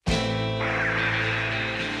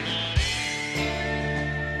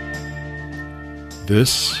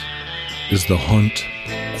This is the Hunt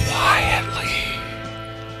Quietly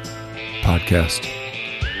podcast.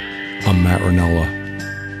 I'm Matt Ranella.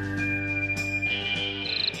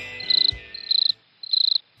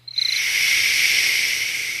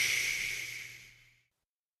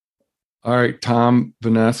 All right, Tom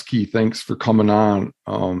Venesky, thanks for coming on.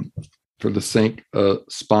 For the sake of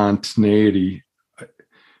spontaneity,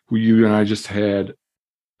 you and I just had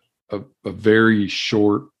a very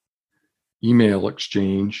short email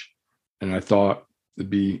exchange, and I thought it'd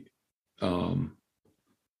be good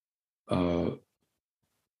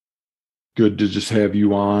to just have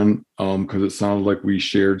you on because it sounded like we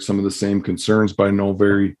shared some of the same concerns, but I know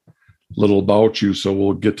very little about you, so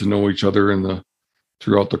we'll get to know each other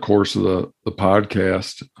throughout the course of the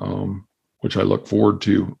podcast, which I look forward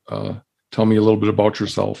to. Tell me a little bit about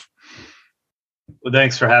yourself. Well,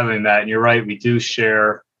 thanks for having me, Matt. And you're right, we do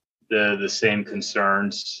share the same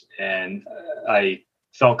concerns, and I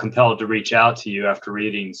felt compelled to reach out to you after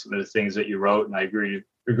reading some of the things that you wrote, and I agree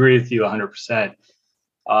with you 100%.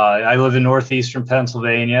 I live in northeastern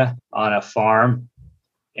Pennsylvania on a farm,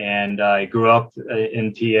 and I grew up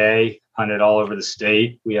in PA, hunted all over the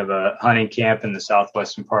state. We have a hunting camp in the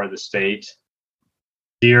southwestern part of the state.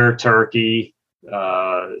 Deer, turkey,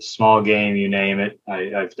 small game, you name it.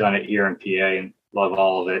 I've done it here in PA and love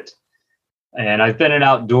all of it. And I've been an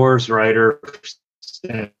outdoors writer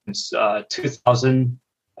since 2000.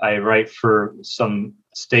 I write for some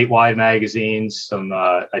statewide magazines.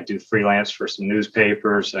 I do freelance for some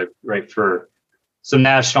newspapers. I write for some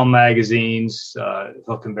national magazines,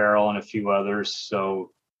 Hook and Barrel, and a few others.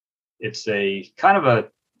 So it's a kind of a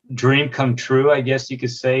dream come true, I guess you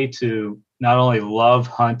could say, to not only love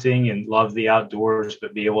hunting and love the outdoors,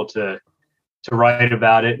 but be able to write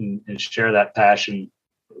about it and share that passion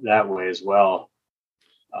that way as well.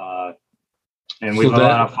 And we live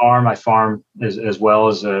on a farm. I farm as well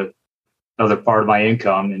as another part of my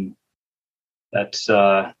income, and that's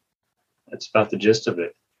about the gist of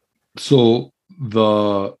it. So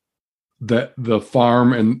the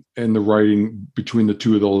farm and the writing, between the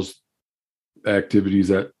two of those activities,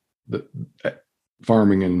 that the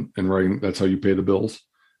farming and writing, that's how you pay the bills?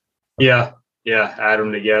 Yeah, add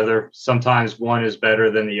them together. Sometimes one is better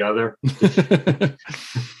than the other.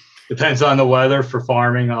 Depends on the weather for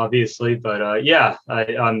farming, obviously, but I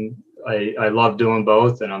love doing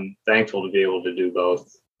both, and I'm thankful to be able to do both.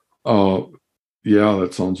 Yeah,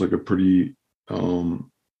 that sounds like a pretty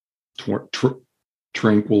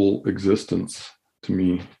tranquil existence to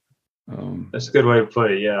me. That's a good way to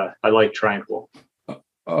put it. Yeah, I like tranquil.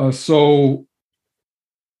 So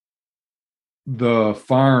the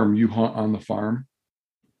farm, you hunt on the farm?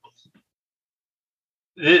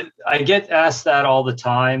 I get asked that all the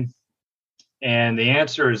time, and the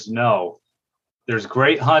answer is no. There's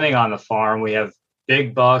great hunting on the farm. We have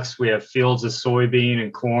big bucks. We have fields of soybean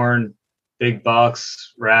and corn, big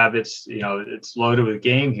bucks, rabbits. It's loaded with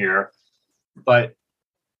game here. But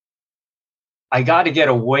I got to get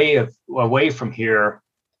away from here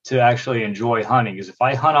to actually enjoy hunting. Because if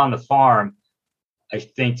I hunt on the farm, I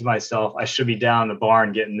think to myself, I should be down in the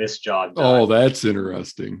barn getting this job done. Oh, that's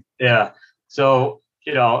interesting. Yeah. So,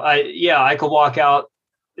 I could walk out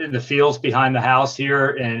in the fields behind the house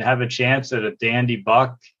here and have a chance at a dandy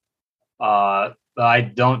buck. But I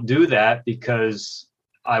don't do that because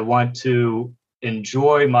I want to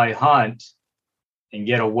enjoy my hunt and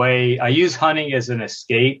get away. I use hunting as an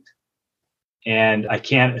escape, and I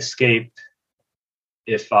can't escape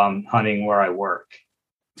if I'm hunting where I work.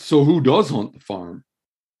 So who does hunt the farm?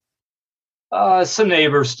 Some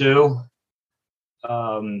neighbors do.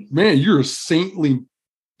 Man, you're a saintly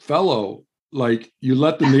fellow. Like, you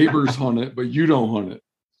let the neighbors hunt it, but you don't hunt it.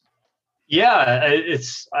 Yeah,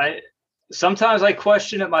 sometimes I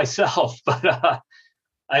question it myself, but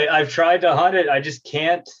I've tried to hunt it. I just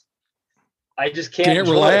can't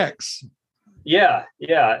relax. Yeah.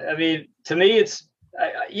 I mean, to me,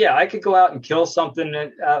 I could go out and kill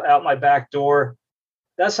something out my back door.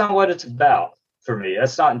 That's not what it's about for me.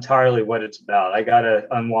 That's not entirely what it's about. I got to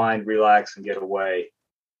unwind, relax, and get away,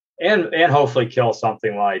 and hopefully kill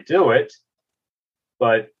something while I do it.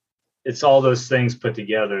 But it's all those things put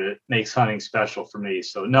together that makes hunting special for me.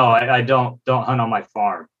 So no, I don't hunt on my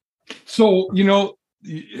farm. So,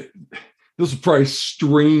 this will probably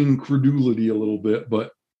strain credulity a little bit,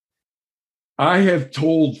 but I have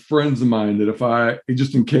told friends of mine that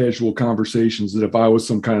just in casual conversations, that if I was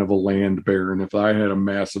some kind of a land baron, if I had a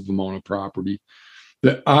massive amount of property,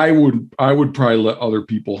 that I would probably let other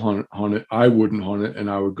people hunt it. I wouldn't hunt it, and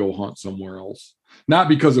I would go hunt somewhere else. Not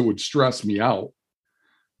because it would stress me out,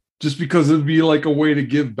 just because it'd be like a way to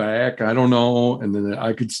give back. I don't know. And then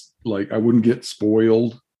I could I wouldn't get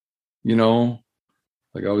spoiled, you know,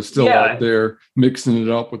 like I was still out Yeah, there mixing it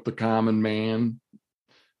up with the common man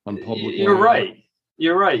on public you're land. right.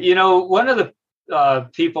 You're right. One of the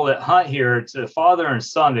people that hunt here, it's a father and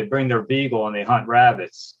son. They bring their beagle and they hunt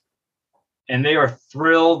rabbits, and they are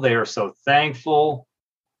thrilled. They are so thankful.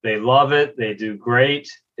 They love it. They do great,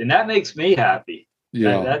 and that makes me happy.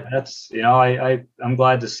 Yeah, That's I'm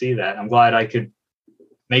glad to see that. I'm glad I could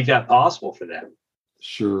make that possible for them.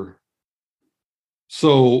 sure.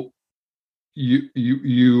 So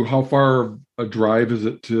you how far a drive is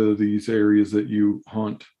it to these areas that you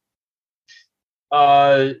hunt?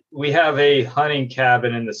 We have a hunting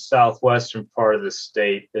cabin in the southwestern part of the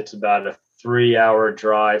state. It's about a 3-hour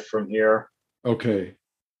drive from here. Okay.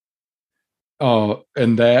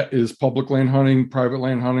 And that is public land hunting, private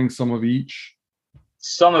land hunting, some of each.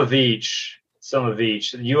 Some of each.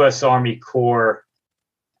 The U.S. Army Corps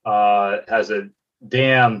has a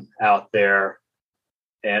dam out there,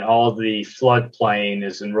 and all the floodplain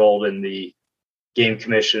is enrolled in the Game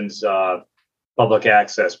Commission's public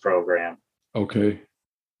access program. Okay.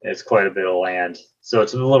 It's quite a bit of land, so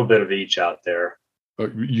it's a little bit of each out there.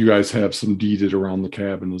 You guys have some deeded around the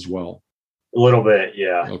cabin as well. A little bit,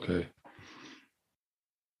 yeah. Okay.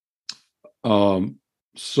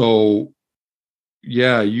 So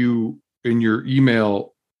yeah, you in your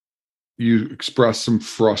email you expressed some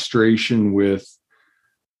frustration with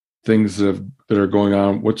things that are going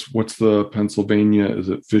on. What's the Pennsylvania? Is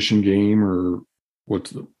it Fish and Game, or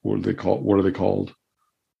what are they called? What are they called?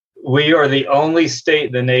 We are the only state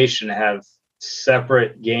in the nation to have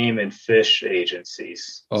separate game and fish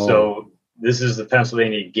agencies. Oh. So this is the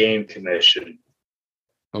Pennsylvania Game Commission.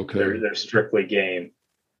 Okay. They're strictly game.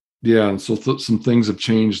 Yeah, and so some things have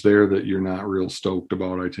changed there that you're not real stoked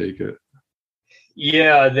about, I take it.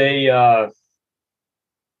 Yeah,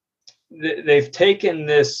 they've taken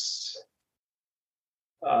this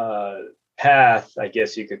path, I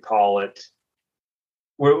guess you could call it.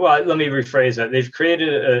 Well, let me rephrase that. They've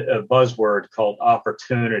created a buzzword called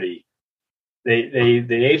opportunity. The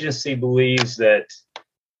agency believes that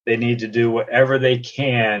they need to do whatever they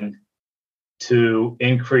can to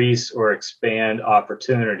increase or expand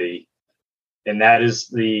opportunity. And that is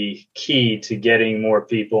the key to getting more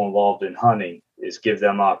people involved in hunting, is give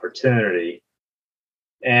them opportunity.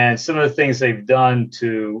 And some of the things they've done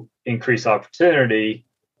to increase opportunity,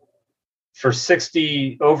 for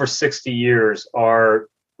over 60 years, our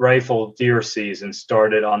rifle deer season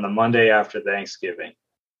started on the Monday after Thanksgiving.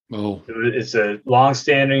 Oh. It's a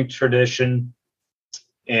long-standing tradition,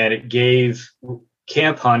 and it gave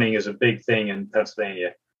camp hunting is a big thing in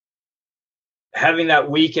Pennsylvania. Having that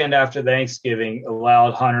weekend after Thanksgiving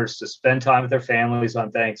allowed hunters to spend time with their families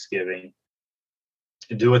on Thanksgiving,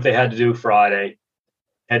 to do what they had to do Friday,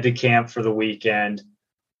 head to camp for the weekend,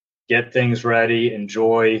 get things ready,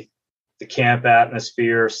 enjoy the camp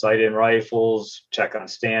atmosphere, sight in rifles, check on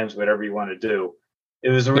stands, whatever you want to do.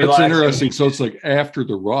 It was a relaxing. That's interesting. So it's like after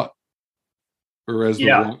the rut, or as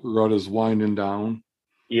the rut is winding down.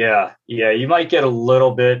 Yeah. You might get a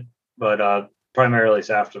little bit, but primarily it's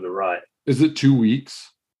after the rut. Is it 2 weeks?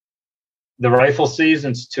 The rifle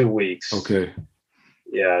season's 2 weeks. Okay.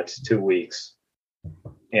 Yeah, it's 2 weeks.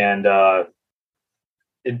 And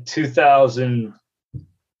in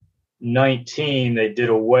 2019, they did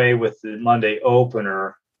away with the Monday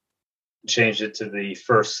opener, changed it to the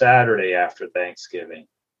first Saturday after Thanksgiving.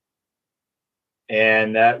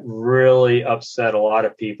 And that really upset a lot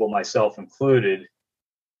of people, myself included,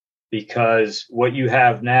 because what you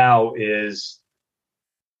have now is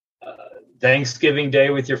Thanksgiving Day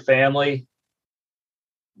with your family,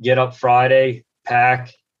 get up Friday,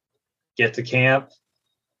 pack, get to camp,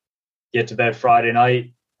 get to bed Friday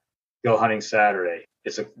night, go hunting Saturday.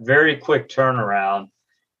 It's a very quick turnaround.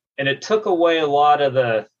 And it took away a lot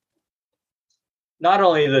of not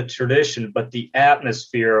only the tradition, but the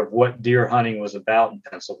atmosphere of what deer hunting was about in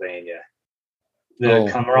Pennsylvania. The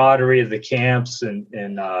camaraderie of the camps and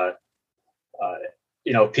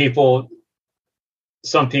people.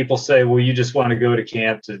 Some people say, well, you just want to go to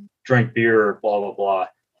camp to drink beer or blah, blah, blah.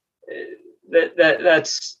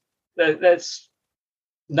 That's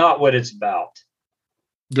not what it's about.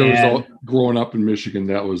 Growing up in Michigan,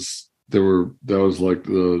 that was like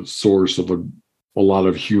the source of a lot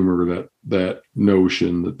of humor, that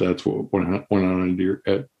notion that's what went on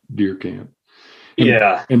at deer camp.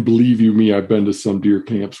 And believe you me, I've been to some deer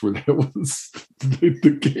camps where that was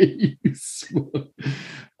the case.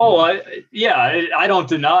 I don't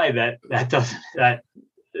deny that doesn't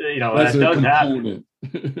happen.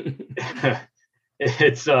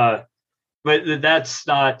 It's but that's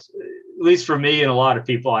not, at least for me and a lot of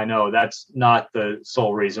people I know, that's not the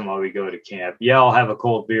sole reason why we go to camp. Yeah, I'll have a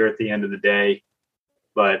cold beer at the end of the day,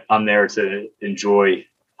 but I'm there to enjoy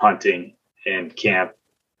hunting and camp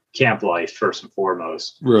life first and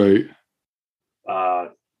foremost. Right.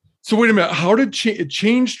 So wait a minute. How did it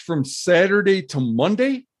changed from Saturday to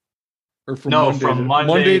Monday, or from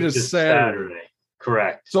Monday to Saturday?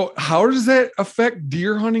 Correct. So how does that affect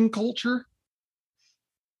deer hunting culture?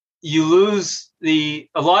 You lose a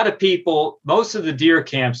lot of people. Most of the deer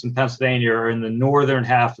camps in Pennsylvania are in the northern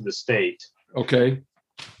half of the state. Okay.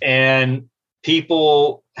 And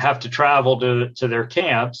people have to travel to their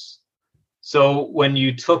camps. So when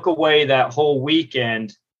you took away that whole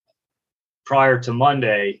weekend prior to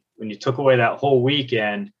Monday, when you took away that whole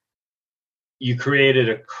weekend, you created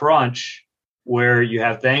a crunch where you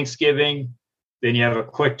have Thanksgiving, then you have a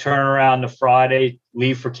quick turnaround to Friday,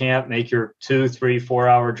 leave for camp, make your 2, 3, 4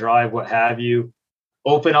 hour drive, what have you,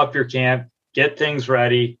 open up your camp, get things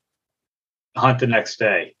ready, hunt the next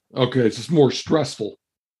day. Okay. It's just more stressful.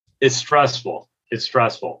 It's stressful.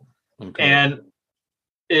 Okay. And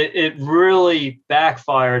it really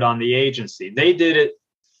backfired on the agency. They did it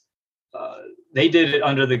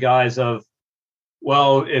under the guise of,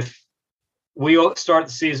 well, if we start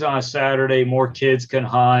the season on a Saturday, more kids can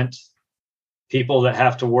hunt. People that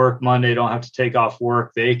have to work Monday don't have to take off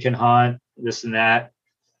work. They can hunt, this and that.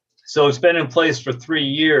 So it's been in place for 3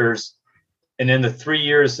 years. And in the 3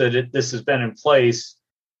 years that this has been in place,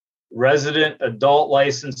 resident adult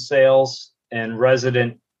license sales and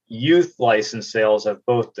resident youth license sales have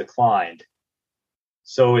both declined.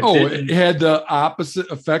 So it had the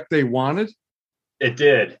opposite effect they wanted? It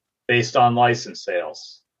did, based on license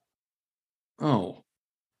sales. Oh.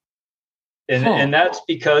 And that's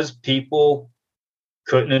because people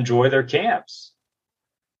couldn't enjoy their camps.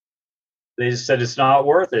 They just said it's not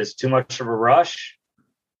worth it. It's too much of a rush.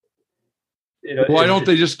 Why don't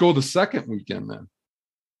they just go the second weekend then?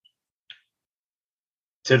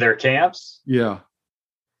 To their camps? Yeah.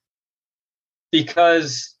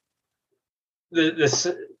 Because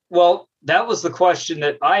that was the question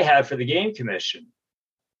that I had for the Game Commission.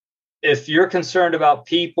 If you're concerned about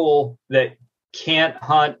people that can't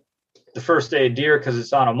hunt the first day of deer because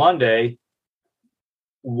it's on a Monday,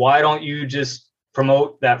 why don't you just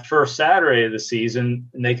promote that first Saturday of the season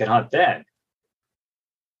and they can hunt then?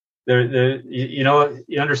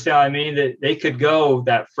 You understand what I mean? That they could go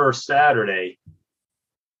that first Saturday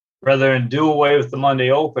rather than do away with the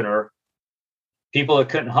Monday opener. People that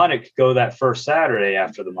couldn't hunt it could go that first Saturday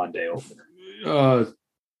after the Monday opener.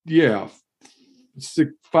 Yeah.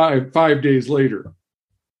 5 days later.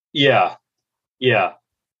 Yeah.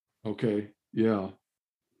 Okay. Yeah.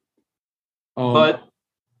 But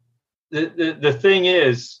the thing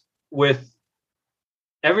is, with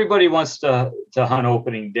everybody wants to hunt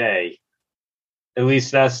opening day. At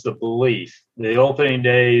least that's the belief. The opening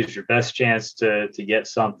day is your best chance to get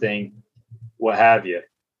something, what have you.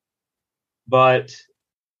 But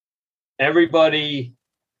everybody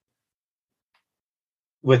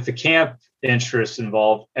with the camp interests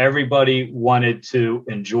involved, everybody wanted to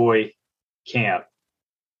enjoy camp.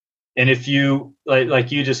 And if you,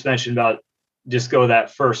 like you just mentioned about just go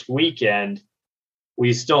that first weekend,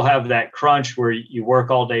 we still have that crunch where you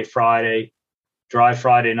work all day Friday, drive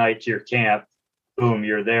Friday night to your camp, boom,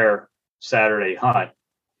 you're there Saturday hunt.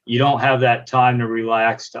 You don't have that time to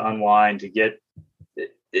relax, to unwind, to get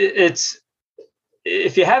it's.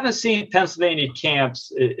 If you haven't seen Pennsylvania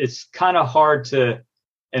camps, it's kind of hard to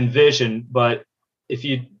envision, but if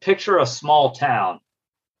you picture a small town,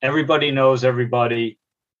 everybody knows everybody.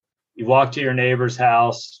 You walk to your neighbor's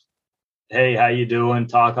house. Hey, how you doing?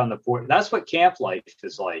 Talk on the porch. That's what camp life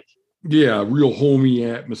is like. Yeah, real homey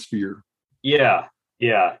atmosphere. Yeah.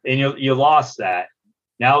 And you lost that.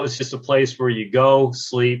 Now it's just a place where you go,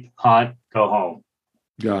 sleep, hunt, go home.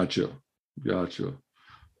 Gotcha.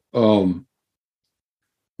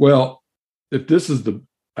 Well, if this is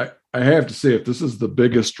I have to say, if this is the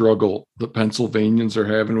biggest struggle the Pennsylvanians are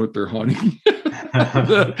having with their hunting,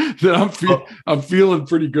 then I'm feeling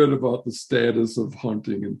pretty good about the status of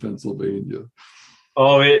hunting in Pennsylvania.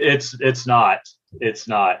 Oh, it's not.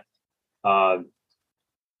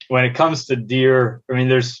 When it comes to deer, I mean,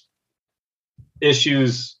 there's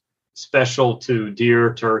issues special to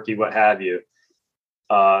deer, turkey, what have you.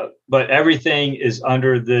 But everything is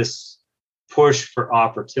under this push for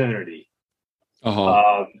opportunity.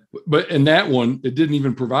 But in that one, it didn't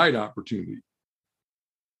even provide opportunity.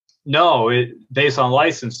 No, based on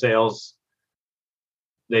license sales,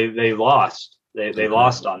 they lost. They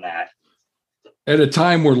lost on that. At a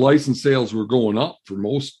time where license sales were going up for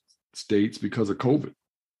most states because of COVID.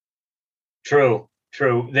 True.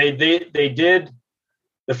 They did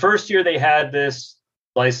the first year they had this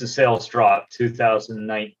license sales drop,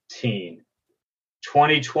 2019.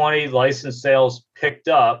 2020 license sales picked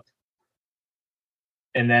up,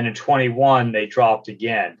 and then in 21 they dropped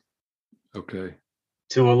again. Okay.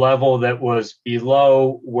 To a level that was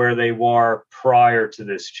below where they were prior to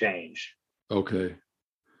this change. Okay.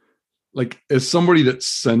 Like, as somebody that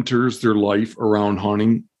centers their life around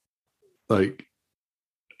hunting, like,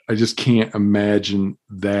 I just can't imagine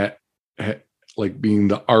that like being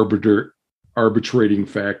the arbitrating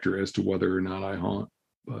factor as to whether or not I hunt.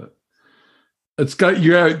 But it's got,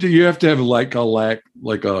 you have to have like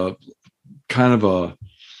a kind of a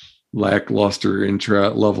lackluster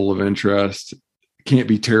level of interest. It can't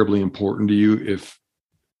be terribly important to you if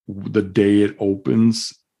the day it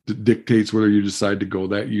opens dictates whether you decide to go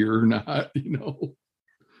that year or not,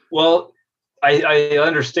 Well, I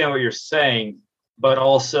understand what you're saying, but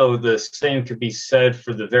also the same could be said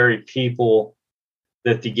for the very people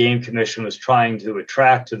that the Game Commission was trying to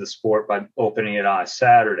attract to the sport by opening it on a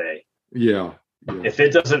Saturday. Yeah. If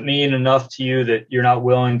it doesn't mean enough to you that you're not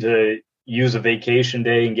willing to use a vacation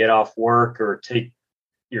day and get off work or take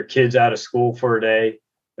your kids out of school for a day,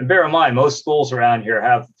 and bear in mind, most schools around here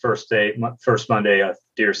have the first Monday of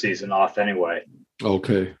deer season off anyway.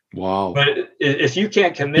 Okay. Wow. But if you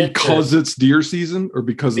can't commit because it's deer season, or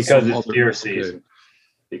because it's deer season. Okay.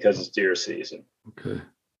 Because it's deer season. Okay.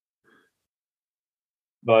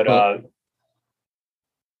 But I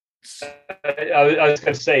was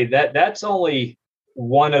going to say that's only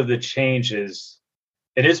one of the changes.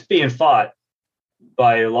 It is being fought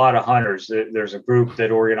by a lot of hunters. There's a group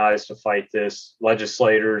that organized to fight this.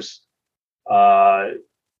 Legislators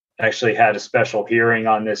actually had a special hearing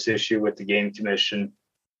on this issue with the Game Commission,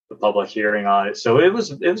 the public hearing on it. So it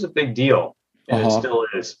was a big deal, and it still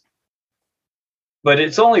is. But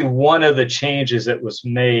it's only one of the changes that was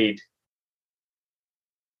made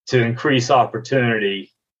to increase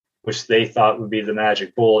opportunity, which they thought would be the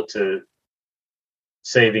magic bullet to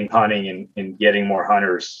saving hunting and getting more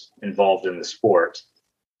hunters involved in the sport.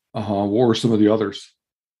 What were some of the others?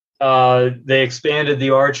 They expanded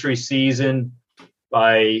the archery season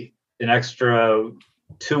by an extra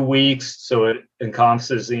 2 weeks, so it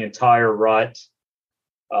encompasses the entire rut.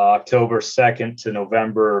 October 2nd to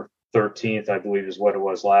November 13th, I believe, is what it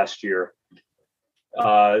was last year.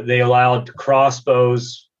 They allowed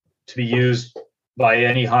crossbows to be used by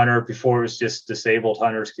any hunter. Before, it was just disabled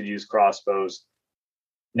hunters could use crossbows.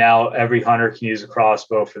 Now every hunter can use a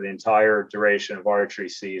crossbow for the entire duration of archery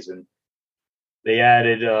season. They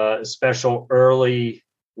added a special early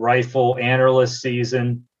rifle antlerless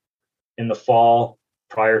season in the fall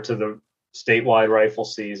prior to the statewide rifle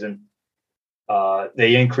season.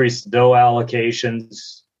 They increased doe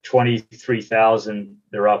allocations, 23,000.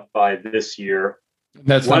 They're up by this year. And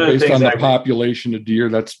that's not based on the population of deer.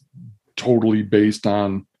 That's totally based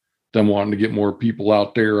on them wanting to get more people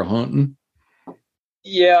out there hunting.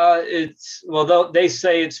 Yeah, they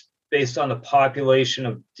say it's based on the population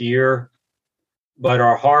of deer, but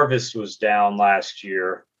our harvest was down last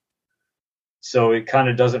year. So it kind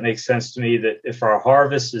of doesn't make sense to me that if our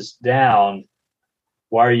harvest is down,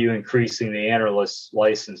 why are you increasing the antlerless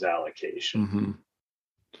license allocation? Mm-hmm.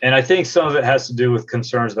 And I think some of it has to do with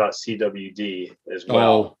concerns about CWD as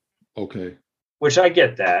well. Oh, okay. Which I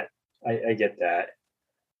get that. I get that.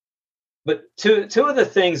 But two of the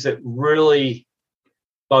things that really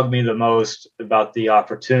bug me the most about the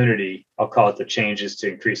opportunity, I'll call it the changes to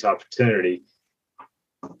increase opportunity,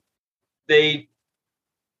 they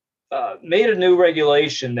made a new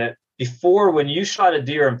regulation that before, when you shot a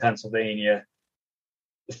deer in Pennsylvania,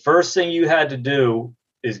 the first thing you had to do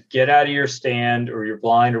is get out of your stand or your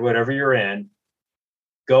blind or whatever you're in,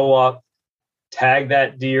 go up, tag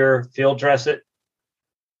that deer, field dress it,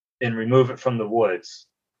 and remove it from the woods.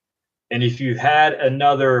 And if you had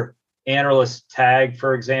another antlerless tag,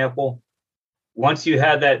 for example, once you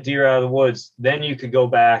had that deer out of the woods, then you could go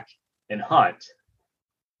back and hunt.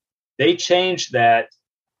 They changed that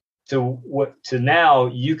to now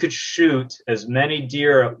you could shoot as many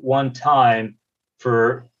deer at one time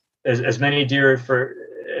for as many deer for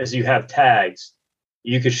as you have tags.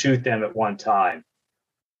 You could shoot them at one time.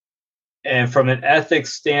 And from an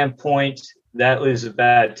ethics standpoint, that leaves a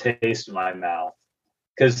bad taste in my mouth.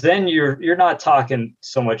 Because then you're not talking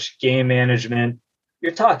so much game management,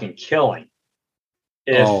 you're talking killing.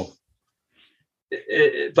 But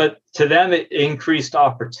to them, it increased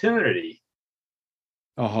opportunity.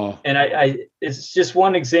 And it's just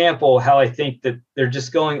one example how I think that they're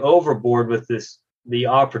just going overboard with the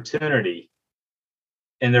opportunity.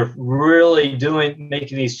 and they're really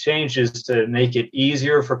making these changes to make it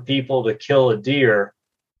easier for people to kill a deer,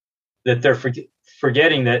 that they're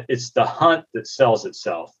forgetting that it's the hunt that sells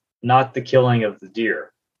itself, not the killing of the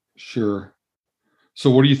deer. Sure.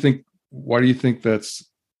 So what do you think? Why do you think that's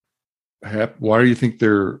why do you think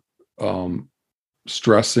they're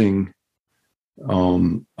stressing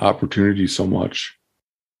opportunity so much?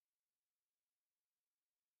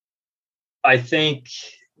 I think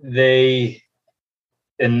I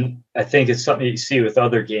think it's something you see with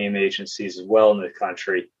other game agencies as well in the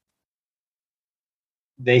country.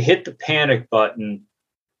 They hit the panic button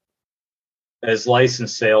as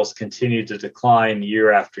license sales continue to decline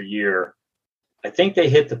year after year. I think they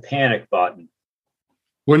hit the panic button.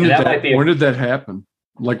 When did that happen?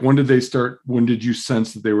 Like, when did they start? When did you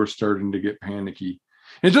sense that they were starting to get panicky?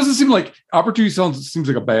 And it doesn't seem like opportunity seems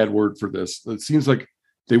like a bad word for this. It seems like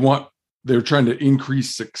they're trying to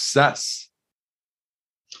increase success.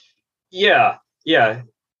 Yeah. Make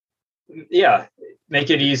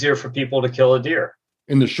it easier for people to kill a deer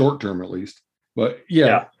in the short term, at least. But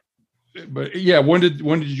yeah. When did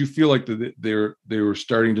you feel like they were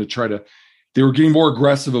starting to they were getting more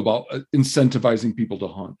aggressive about incentivizing people to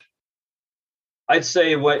hunt? I'd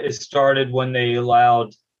say it started when they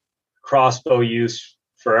allowed crossbow use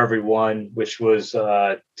for everyone, which was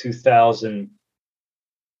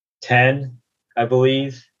 2010, I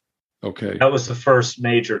believe. Okay. That was the first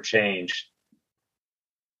major change.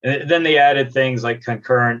 And then they added things like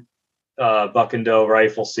concurrent buck and doe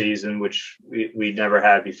rifle season, which we'd never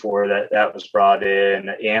had before. That was brought in,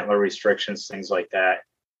 antler restrictions, things like that.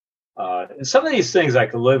 And some of these things I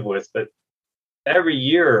could live with, but every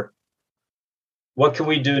year, what can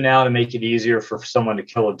we do now to make it easier for someone to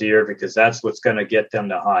kill a deer? Because that's what's going to get them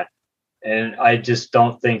to hunt. And I just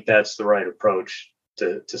don't think that's the right approach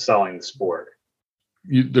to selling the sport.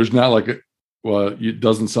 There's not like it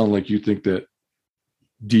doesn't sound like you think that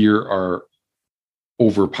deer are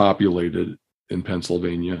overpopulated in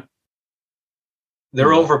Pennsylvania.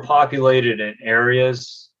 They're overpopulated in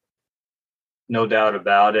areas, no doubt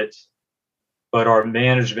about it. But our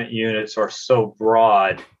management units are so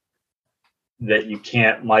broad that you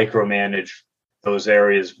can't micromanage those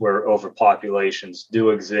areas where overpopulations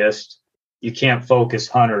do exist. You can't focus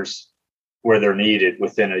hunters where they're needed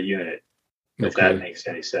within a unit, if that makes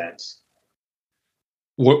any sense.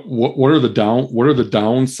 What are the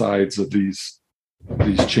downsides of these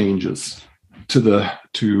changes for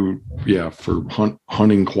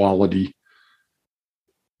hunting quality?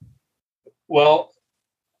 Well,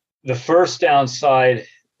 the first downside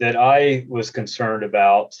that I was concerned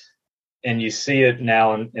about, and you see it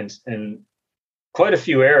now in quite a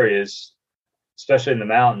few areas, especially in the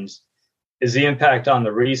mountains, is the impact on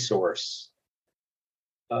the resource.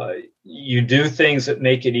 You do things that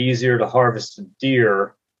make it easier to harvest a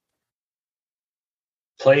deer.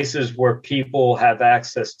 Places where people have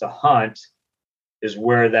access to hunt is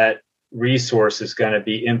where that resource is going to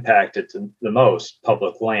be impacted the most,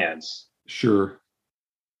 public lands. Sure.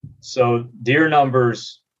 So deer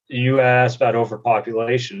numbers, you asked about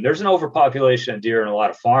overpopulation. There's an overpopulation of deer in a lot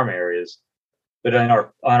of farm areas, but on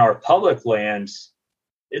our public lands,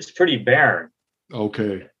 it's pretty barren.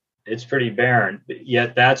 Okay. It's pretty barren,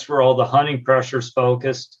 yet that's where all the hunting pressure is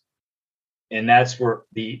focused. And that's where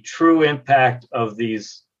the true impact of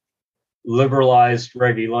these liberalized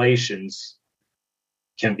regulations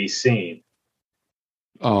can be seen.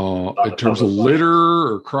 In terms of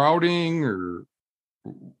litter or crowding or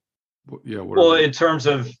whatever. Well, in terms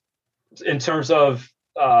of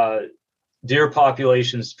deer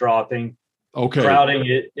populations dropping, okay,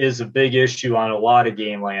 crowding is a big issue on a lot of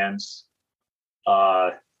game lands.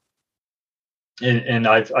 And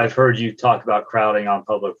I've heard you talk about crowding on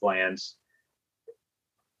public lands.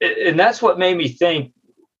 And that's what made me think.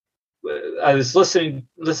 I was listening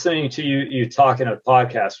to you talk in a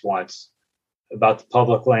podcast once about the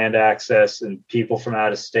public land access and people from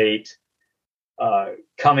out of state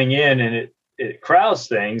coming in, and it crowds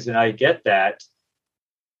things, and I get that.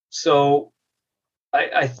 So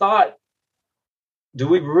I thought, do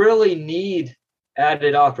we really need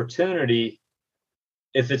added opportunity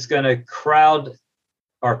if it's going to crowd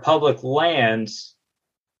our public lands,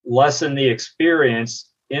 lessen the experience,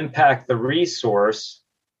 impact the resource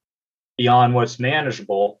beyond what's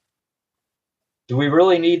manageable? Do we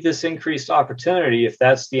really need this increased opportunity if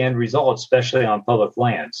that's the end result, especially on public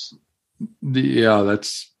lands? Yeah,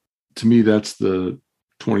 that's the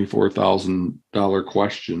 $24,000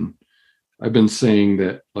 question. I've been saying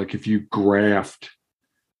that, like, if you graphed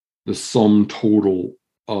the sum total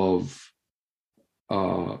of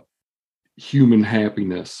human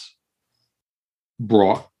happiness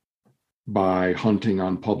brought by hunting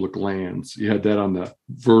on public lands. You had that on the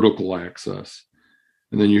vertical axis.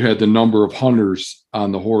 And then you had the number of hunters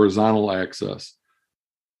on the horizontal axis.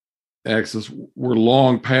 We're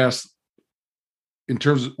long past,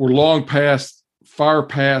 far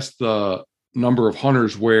past the number of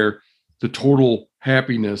hunters where the total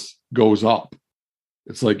happiness goes up.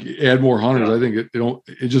 It's like add more hunters. I think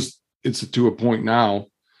it's to a point now,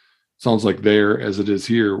 sounds like there as it is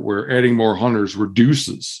here, where adding more hunters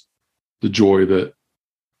reduces the joy that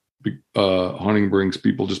hunting brings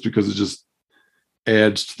people, just because it just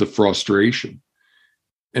adds to the frustration.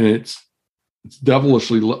 And it's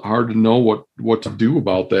devilishly hard to know what to do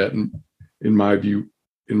about that. And in my view,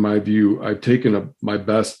 I've taken my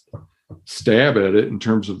best stab at it in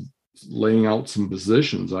terms of laying out some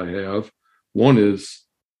positions I have. One is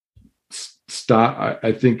stop.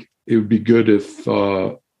 I think it would be good if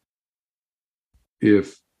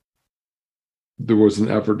there was an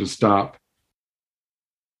effort to stop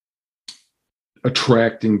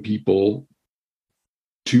attracting people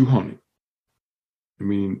to hunting. I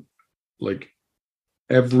mean, like,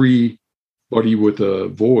 everybody with a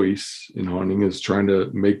voice in hunting is trying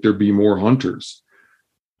to make there be more hunters,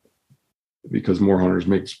 because more hunters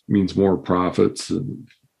means more profits, and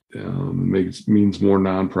means more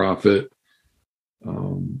nonprofit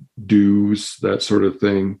dues, that sort of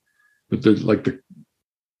thing. But the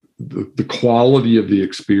quality of the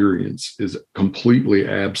experience is completely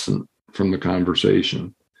absent from the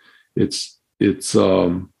conversation. It's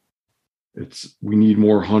we need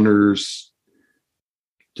more hunters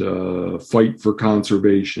to fight for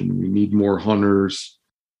conservation. We need more hunters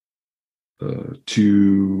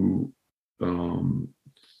to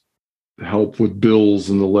help with bills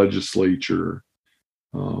in the legislature.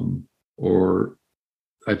 Or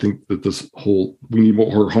I think that we need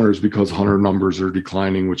more hunters because hunter numbers are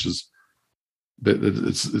declining, which is that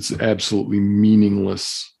it's absolutely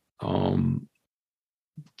meaningless.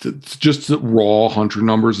 Just the raw hunter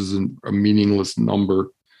numbers is a meaningless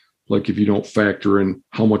number. Like, if you don't factor in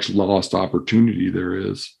how much lost opportunity there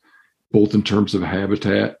is, both in terms of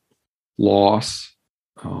habitat loss,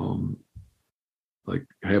 like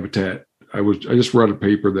habitat. I just read a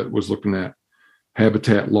paper that was looking at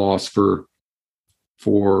habitat loss for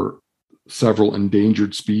several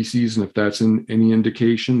endangered species, and if that's any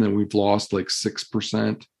indication, then we've lost like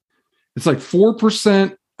 6%. It's like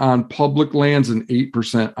 4% on public lands and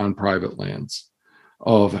 8% on private lands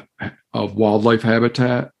of wildlife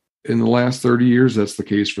habitat in the last 30 years. That's the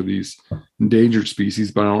case for these endangered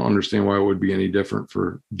species, but I don't understand why it would be any different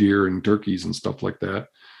for deer and turkeys and stuff like that.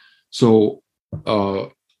 So,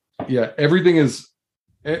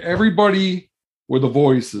 everybody with a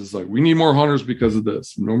voice is like, we need more hunters because of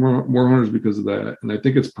this, no more hunters because of that. And I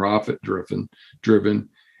think it's profit driven,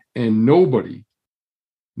 and nobody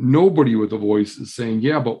with a voice is saying,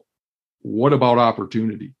 yeah, but what about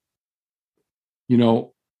opportunity?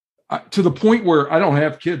 To the point where I don't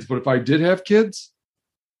have kids, but if I did have kids,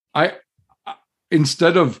 I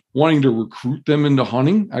instead of wanting to recruit them into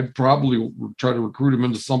hunting, I'd probably try to recruit them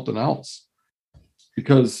into something else.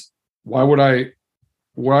 Because why would I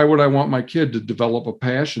want my kid to develop a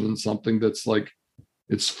passion in something that's like,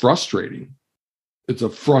 it's frustrating.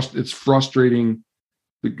 It's frustrating.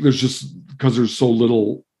 Because there's so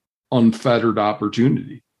little unfettered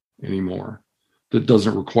opportunity anymore that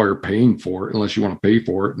doesn't require paying for it, unless you want to pay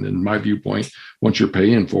for it. And in my viewpoint, once you're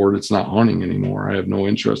paying for it, it's not hunting anymore. I have no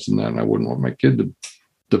interest in that, and I wouldn't want my kid to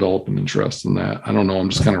develop an interest in that. I don't know. I'm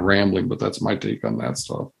just kind of rambling, but that's my take on that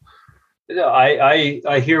stuff.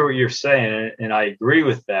 I hear what you're saying, and I agree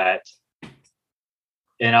with that.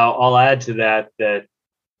 And I'll add to that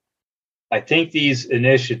I think these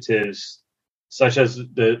initiatives, such as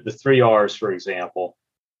the 3 R's, for example,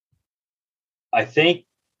 I think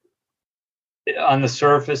on the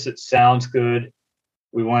surface it sounds good.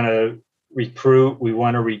 We want to recruit, we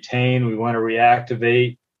want to retain, we want to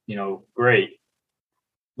reactivate, great.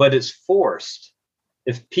 But it's forced.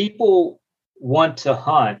 If people want to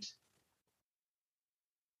hunt,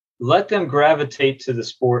 let them gravitate to the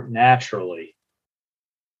sport naturally.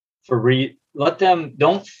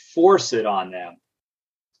 Don't force it on them.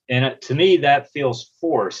 And to me, that feels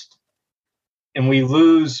forced. And we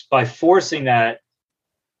lose by forcing that.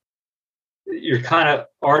 You're kind of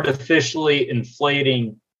artificially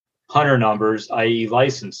inflating hunter numbers, i.e.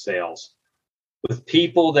 license sales, with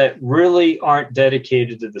people that really aren't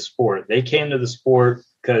dedicated to the sport. They came to the sport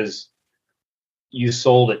because you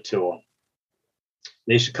sold it to them.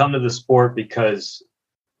 They should come to the sport because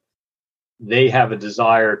they have a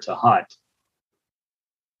desire to hunt.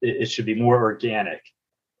 It should be more organic.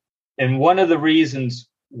 And one of the reasons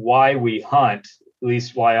why we hunt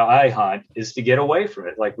least why I hunt, is to get away from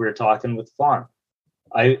it. Like we were talking with the farm.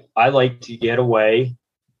 I like to get away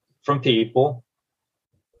from people.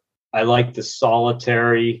 I like the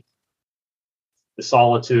solitude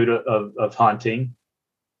of hunting.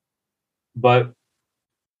 But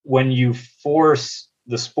when you force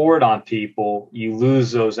the sport on people, you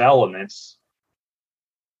lose those elements.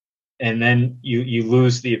 And then you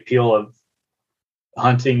lose the appeal of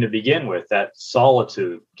hunting to begin with, that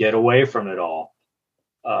solitude, get away from it all,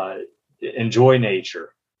 enjoy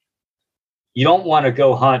nature. You don't want to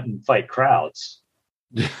go hunt and fight crowds.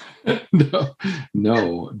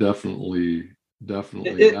 No, definitely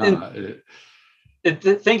not.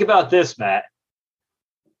 Think about this, Matt.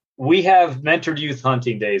 We have mentored youth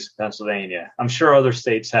hunting days in Pennsylvania. I'm sure other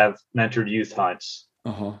states have mentored youth hunts.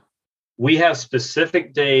 Uh-huh. We have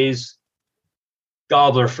specific days.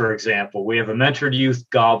 Gobbler, for example, we have a mentored youth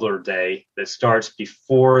gobbler day that starts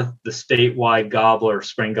before the statewide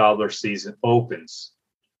spring gobbler season opens.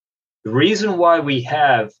 The reason why we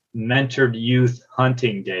have mentored youth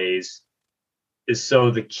hunting days is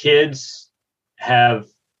so the kids have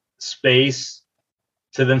space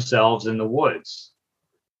to themselves in the woods.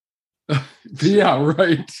 Yeah,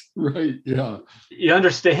 right. Yeah. You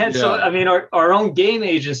understand? Yeah. So, I mean, our own game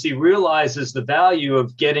agency realizes the value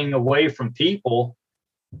of getting away from people,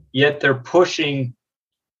 yet they're pushing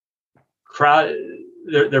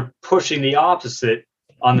they're pushing the opposite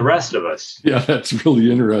on the rest of us. Yeah, that's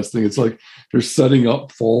really interesting. It's like they're setting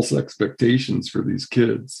up false expectations for these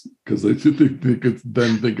kids because they could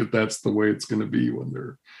then think that that's the way it's going to be when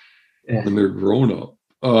they're grown up.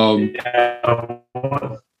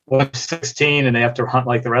 When 16 and they have to hunt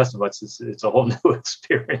like the rest of us, it's a whole new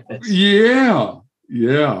experience. Yeah.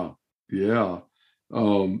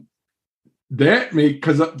 That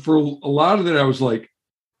because for a lot of that, I was like,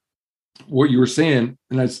 what you were saying,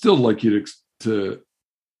 and I'd still like you to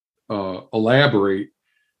elaborate,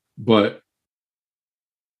 but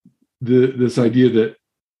this idea that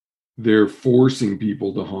they're forcing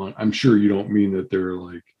people to hunt, I'm sure you don't mean that they're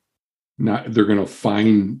like they're going to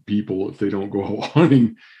fine people if they don't go out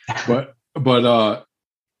hunting, but I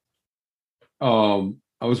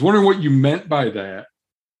was wondering what you meant by that.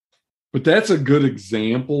 But that's a good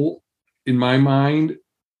example in my mind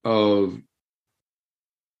of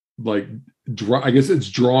like, I guess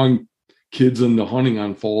it's drawing kids into hunting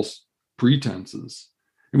on false pretenses.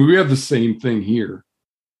 I mean, we have the same thing here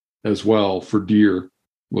as well for deer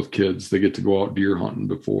with kids. They get to go out deer hunting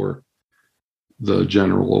before the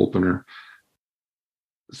general opener.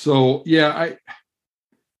 So yeah,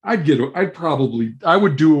 I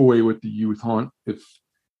would do away with the youth hunt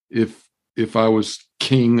if I was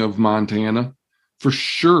king of Montana, for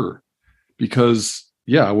sure. Because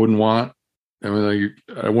yeah, I wouldn't want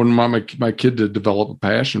my kid to develop a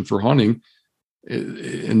passion for hunting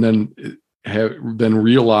and then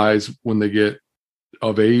realize when they get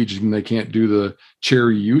of age and they can't do the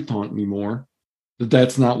cherry youth hunt anymore,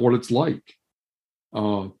 that's not what it's like.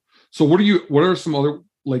 So what are some other,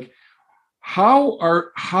 like,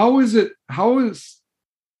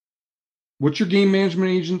 what's your game management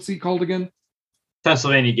agency called again?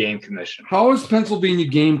 Pennsylvania Game Commission. How is Pennsylvania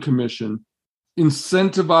Game Commission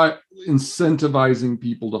incentivizing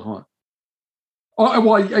people to hunt? Oh,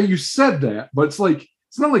 well, you said that, but it's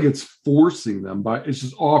not like it's forcing them, but it's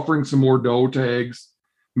just offering some more doe tags,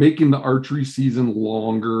 making the archery season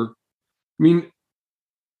longer. I mean,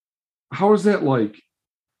 how is that like?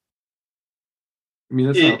 I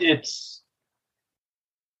mean, it's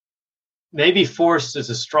maybe forced is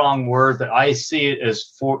a strong word, but I see it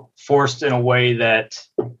as forced in a way that,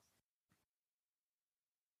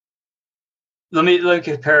 let me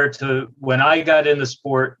compare it to when I got in the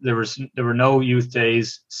sport. There were no youth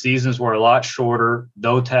days. Seasons were a lot shorter.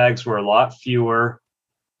 Doe tags were a lot fewer.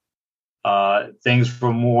 Things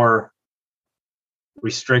were more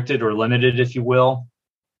restricted or limited, if you will.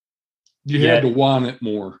 You had to want it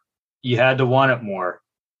more. You had to want it more.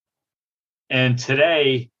 And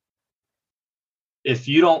today, if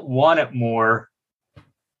you don't want it more,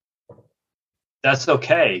 that's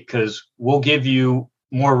okay, because we'll give you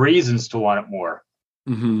more reasons to want it more.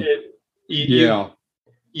 Mm-hmm.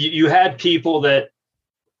 You had people that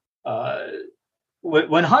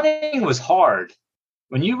when hunting was hard,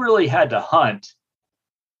 when you really had to hunt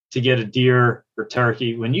to get a deer or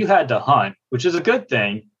turkey, when you had to hunt, which is a good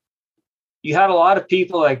thing, you had a lot of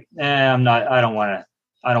people like, I don't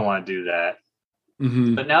want to do that.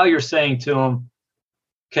 Mm-hmm. But now you're saying to them,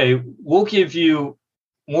 okay, we'll give you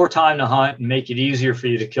more time to hunt and make it easier for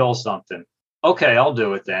you to kill something. Okay, I'll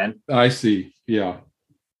do it then. I see. Yeah.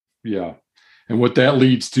 And what that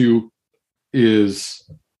leads to is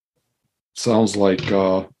sounds like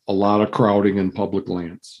a lot of crowding in public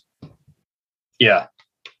lands. Yeah.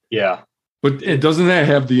 Yeah. But it doesn't that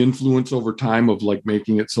have the influence over time of like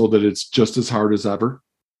making it so that it's just as hard as ever?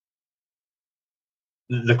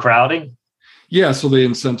 The crowding? Yeah, so they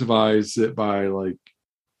incentivize it by like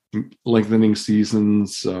lengthening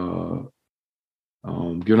seasons, giving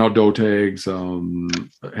out doe tags,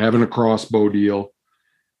 having a crossbow deal.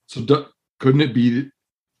 So couldn't it be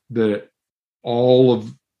that all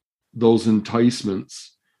of those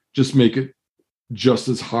enticements just make it just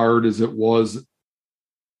as hard as it was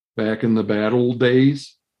back in the battle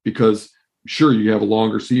days? Because sure, you have a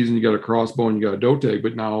longer season, you got a crossbow and you got a doe tag,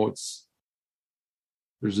 but now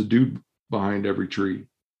there's a dude behind every tree.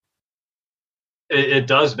 It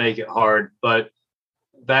does make it hard, but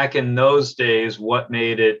back in those days, what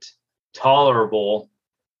made it tolerable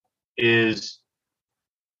is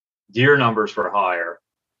deer numbers were higher.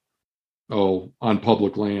 Oh, on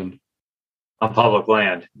public land. On public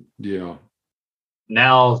land. Yeah.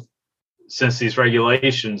 Now, since these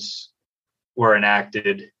regulations were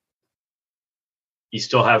enacted, you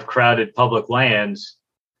still have crowded public lands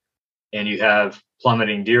and you have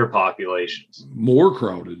plummeting deer populations. More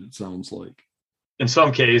crowded, it sounds like. In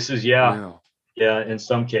some cases, yeah. In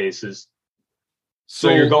some cases. So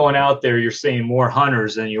So you're going out there, you're seeing more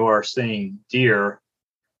hunters than you are seeing deer.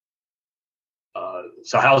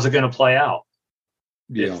 So how's it going to play out?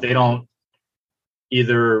 Yeah. If they don't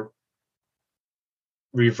either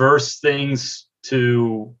reverse things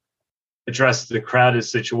to address the crowded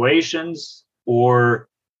situations or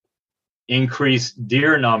increase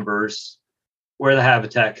deer numbers where the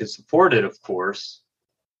habitat can support it, of course,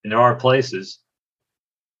 and there are places,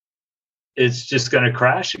 it's just going to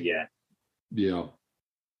crash again. Yeah.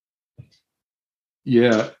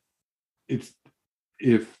 Yeah.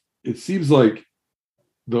 It seems like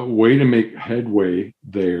the way to make headway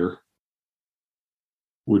there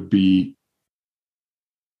would be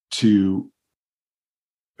to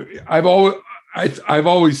I've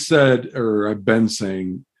always said, or I've been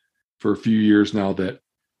saying for a few years now, that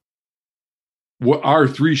what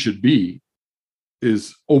R3 should be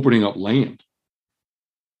is opening up land.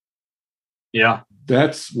 Yeah.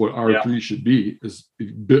 That's what R3 should be, is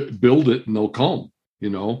build it and they'll come,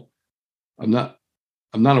 I'm not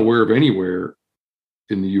aware of anywhere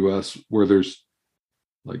in the US where there's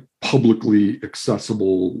like publicly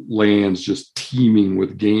accessible lands just teeming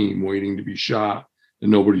with game waiting to be shot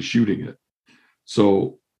and nobody's shooting it.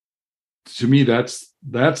 So to me, that's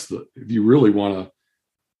if you really want to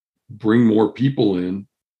bring more people in,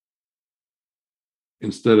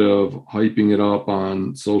 instead of hyping it up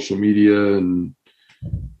on social media and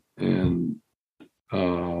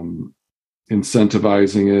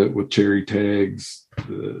incentivizing it with cherry tags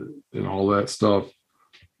and all that stuff,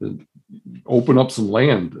 open up some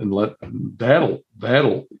land and that'll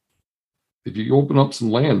if you open up some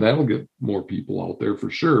land, that'll get more people out there for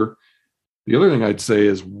sure. The other thing I'd say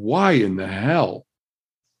is, why in the hell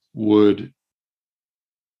would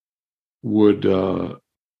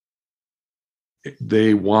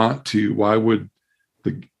they want to, why would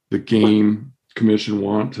the game commission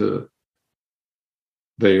want to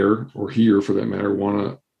there, or here for that matter, want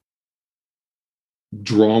to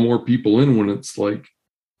draw more people in when it's like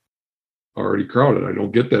already crowded? I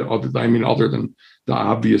don't get that. Other than the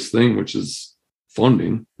obvious thing, which is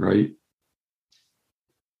funding, right?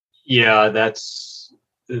 Yeah, that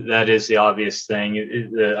is the obvious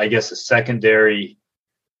thing. I guess a secondary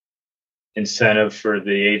incentive for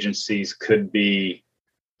the agencies could be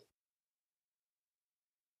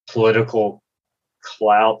political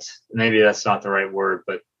clout. Maybe that's not the right word,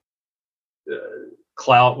 but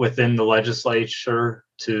clout within the legislature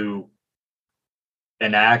to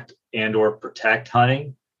enact and or protect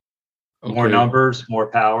hunting. Okay. More numbers, more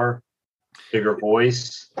power, bigger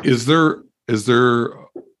voice. Is there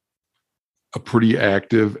a pretty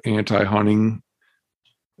active anti-hunting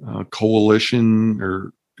coalition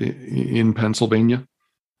or in Pennsylvania?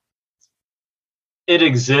 It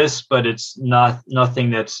exists, but it's nothing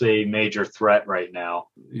that's a major threat right now.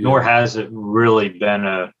 Yeah. Nor has it really been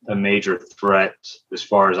a major threat as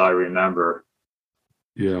far as I remember.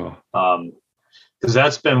 Yeah. Because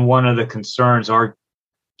that's been one of the concerns. Our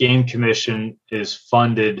game commission is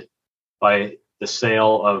funded by the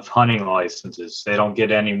sale of hunting licenses. They don't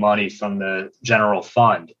get any money from the general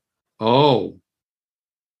fund. Oh,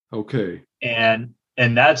 okay. And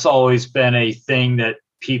that's always been a thing that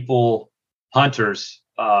hunters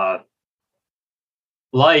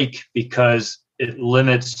like, because it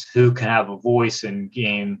limits who can have a voice in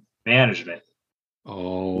game management.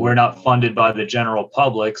 Oh. We're not funded by the general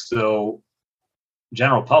public, so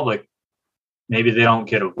general public, maybe they don't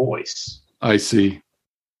get a voice. I see.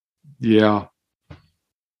 Yeah.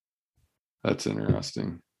 That's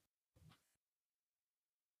interesting.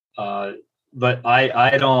 But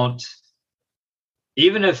I don't,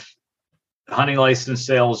 even if hunting license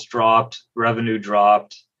sales dropped, revenue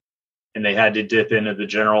dropped, and they had to dip into the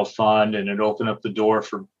general fund, and it opened up the door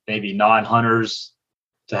for maybe non-hunters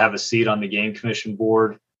to have a seat on the game commission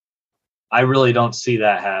board, I really don't see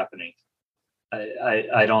that happening.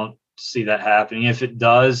 I don't see that happening. If it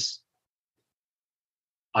does,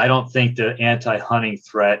 I don't think the anti-hunting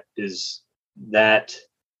threat is that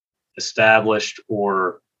established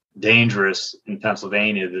or dangerous in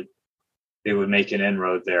Pennsylvania that they would make an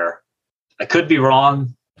inroad there. I could be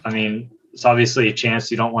wrong. I mean, it's obviously a chance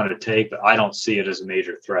you don't want to take, but I don't see it as a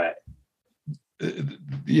major threat.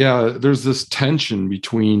 Yeah, there's this tension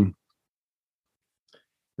between, I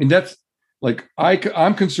mean, that's like,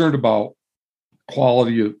 I'm concerned about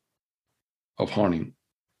quality of hunting,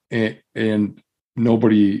 and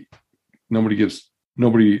nobody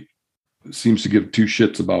seems to give two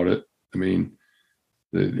shits about it. I mean,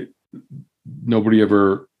 nobody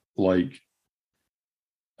ever like,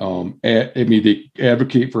 I mean, they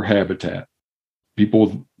advocate for habitat.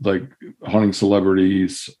 People like hunting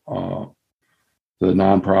celebrities, the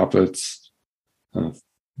nonprofits,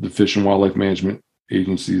 the Fish and Wildlife Management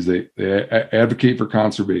agencies, they advocate for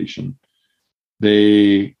conservation.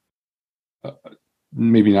 They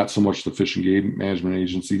maybe not so much the Fish and Game Management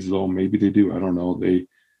agencies, though. Maybe they do. I don't know.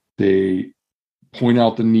 They point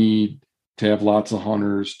out the need to have lots of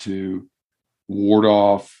hunters to ward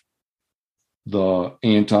off the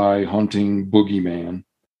anti-hunting boogeyman,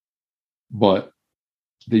 but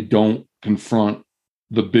they don't confront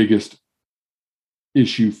the biggest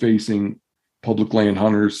issue facing public land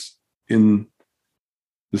hunters in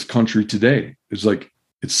this country today. It's like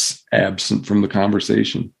it's absent from the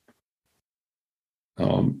conversation.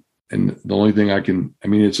 And the only thing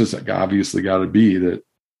it's just like obviously got to be that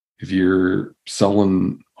if you're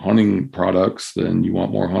selling hunting products, then you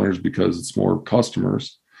want more hunters because it's more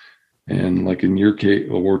customers. And like in your case,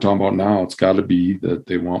 what we're talking about now, it's got to be that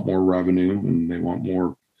they want more revenue and they want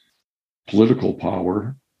more political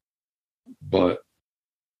power. But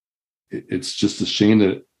it's just a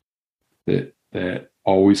shame that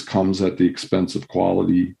always comes at the expense of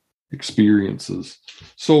quality experiences.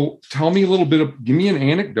 So tell me a little bit give me an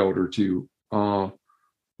anecdote or two.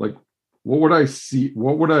 Like what would I see?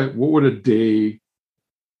 What would a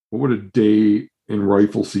day in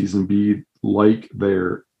rifle season be like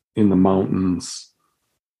there in the mountains?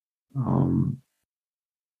 In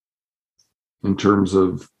terms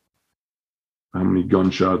of how many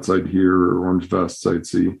gunshots I'd hear or orange vests I'd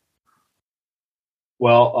see.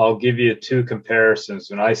 Well, I'll give you two comparisons.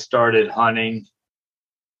 When I started hunting,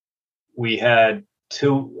 we had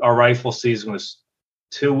our rifle season was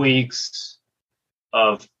 2 weeks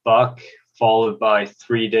of buck followed by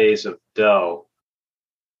 3 days of doe.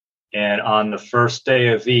 And on the first day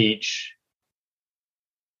of each,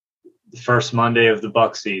 the first Monday of the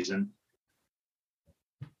buck season,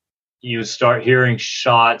 you start hearing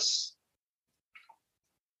shots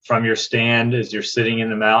from your stand as you're sitting in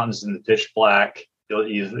the mountains in the pitch black.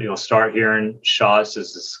 You'll start hearing shots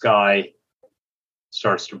as the sky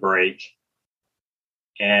starts to break.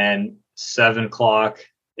 And 7 o'clock,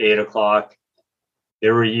 8 o'clock,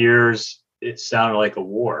 there were years it sounded like a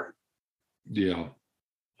war. Yeah.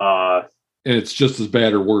 And it's just as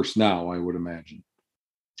bad or worse now, I would imagine.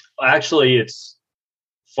 Actually, it's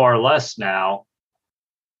far less now.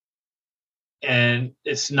 And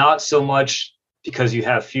it's not so much because you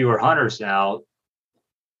have fewer hunters now.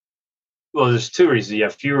 Well, there's two reasons. You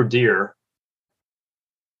have fewer deer,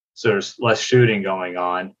 so there's less shooting going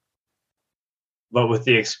on. But with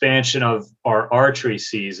the expansion of our archery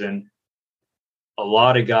season, a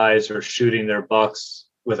lot of guys are shooting their bucks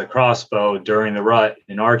with a crossbow during the rut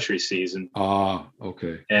in archery season.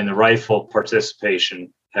 Okay. And the rifle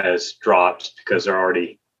participation has dropped because they're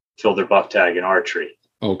already killed their buck tag in archery.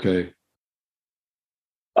 Okay.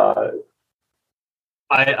 A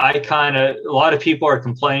lot of people are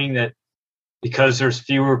complaining that because there's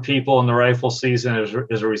fewer people in the rifle season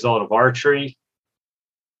as a result of archery,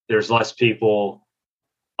 there's less people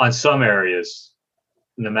on some areas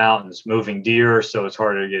in the mountains moving deer, so it's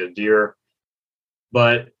harder to get a deer.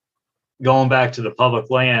 But going back to the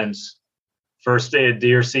public lands, first day of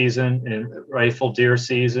deer season and rifle deer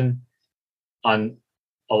season on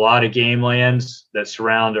a lot of game lands that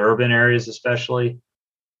surround urban areas especially,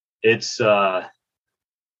 it's I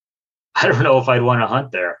don't know if I'd want to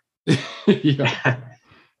hunt there. Yeah.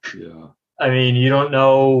 I mean, you don't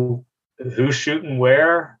know who's shooting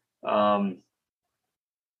where. I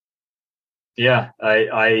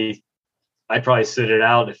I'd probably sit it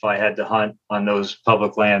out if I had to hunt on those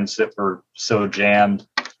public lands that were so jammed,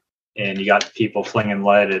 and you got people flinging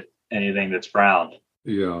lead at anything that's brown.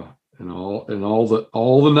 Yeah, and all the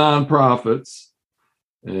nonprofits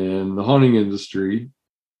and the hunting industry,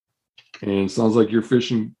 and it sounds like your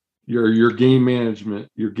fishing, your game management,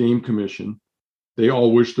 your game commission, they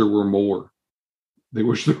all wish there were more. They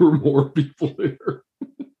wish there were more people there.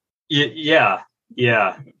 Yeah.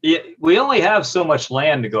 We only have so much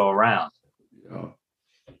land to go around.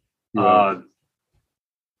 Yeah.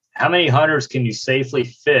 How many hunters can you safely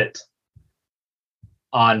fit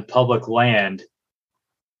on public land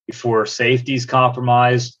before safety is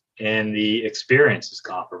compromised and the experience is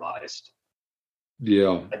compromised?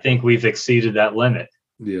 Yeah. I think we've exceeded that limit.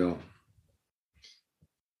 Yeah.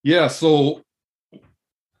 Yeah. So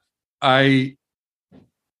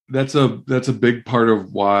that's a big part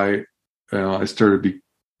of why I started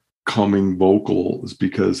becoming vocal, is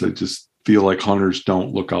because I just feel like hunters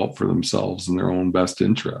don't look out for themselves and their own best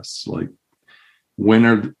interests. Like, when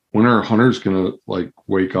are hunters gonna like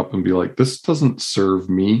wake up and be like, this doesn't serve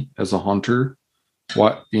me as a hunter?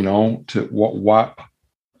 What,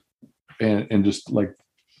 and just like,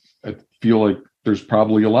 I feel like there's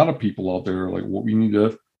probably a lot of people out there like, well, we need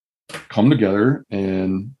to come together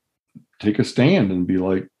and take a stand and be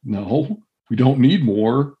like, no, we don't need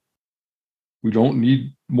more. We don't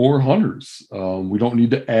need more hunters. We don't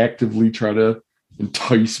need to actively try to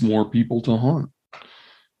entice more people to hunt.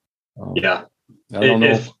 Yeah. I don't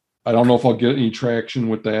know if I'll get any traction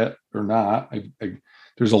with that or not.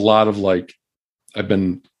 There's a lot of like, I've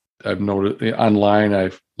noticed online,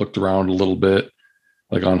 I've looked around a little bit,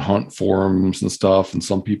 like on hunt forums and stuff. And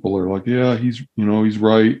some people are like, yeah, he's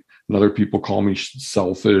right. And other people call me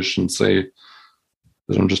selfish and say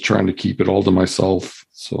that I'm just trying to keep it all to myself.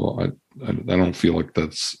 So I don't feel like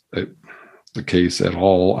that's the case at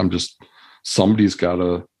all. I'm just, somebody's got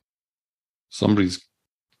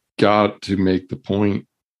to make the point.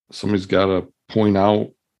 Somebody's got to point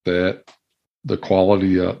out that the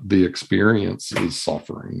quality of the experience is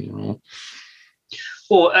suffering,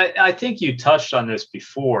 Well, I think you touched on this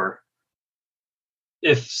before.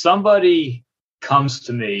 If somebody comes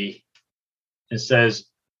to me and says,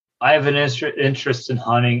 I have an interest in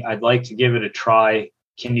hunting, I'd like to give it a try,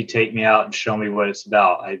 can you take me out and show me what it's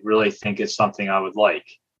about? I really think it's something I would like.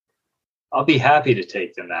 I'll be happy to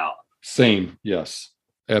take them out. Same. Yes,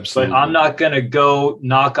 absolutely. But I'm not going to go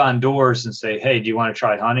knock on doors and say, hey, do you want to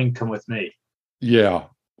try hunting? Come with me. Yeah.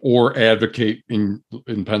 Or advocate in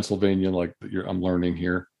Pennsylvania, like I'm learning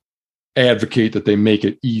here, advocate that they make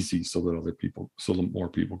it easy so that more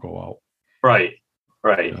people go out. Right.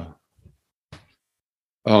 Yeah.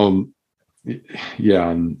 Yeah.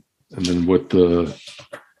 And then with the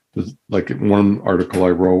like one article I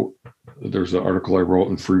wrote, there's an article I wrote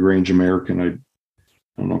in Free Range American. I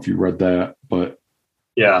don't know if you read that, but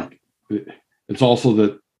yeah, it's also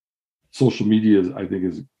that social media, I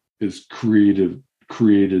think, is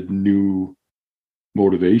created new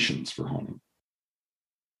motivations for hunting.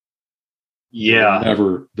 Yeah.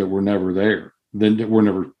 That were never there. Then we're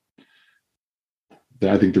never,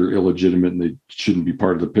 I think they're illegitimate and they shouldn't be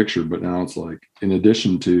part of the picture. But now it's like, in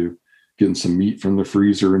addition to getting some meat from the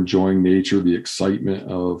freezer, enjoying nature, the excitement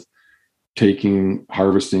of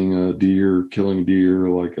harvesting a deer, killing a deer,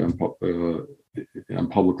 like on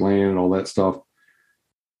public land and all that stuff,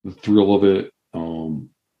 the thrill of it,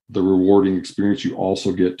 the rewarding experience, you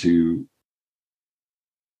also get to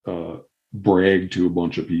brag to a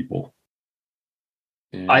bunch of people.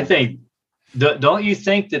 And I think, don't you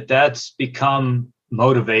think that that's become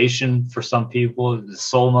motivation for some people, the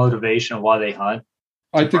sole motivation of why they hunt?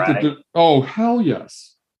 I think that, hell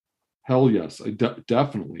yes.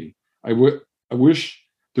 Definitely. I wish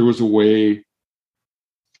there was a way.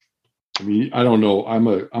 I mean, I don't know. I'm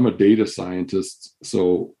a data scientist,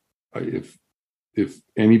 so if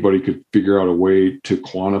anybody could figure out a way to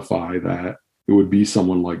quantify that, it would be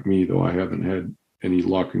someone like me, though I haven't had any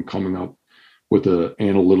luck in coming up with an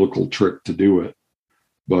analytical trick to do it.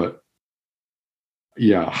 But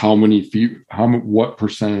yeah, what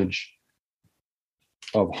percentage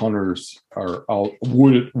of hunters are out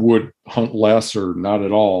would hunt less or not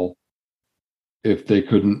at all if they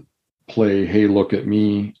couldn't play "Hey, look at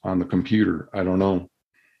me" on the computer? I don't know.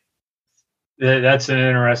 That's an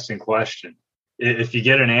interesting question. If you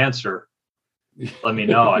get an answer, let me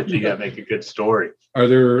know. I think that'd make a good story. Are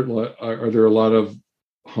there a lot of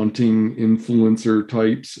hunting influencer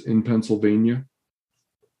types in Pennsylvania?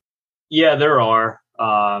 Yeah, there are.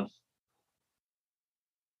 I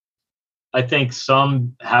think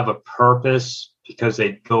some have a purpose because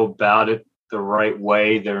they go about it the right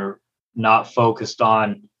way. They're not focused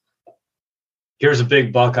on here's a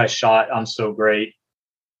big buck I shot. I'm so great.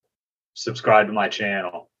 Subscribe to my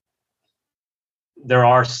channel. There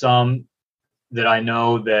are some that I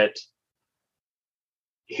know that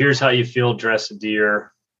here's how you field dress a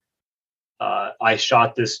deer. I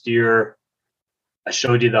shot this deer. I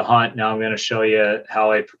showed you the hunt. Now I'm going to show you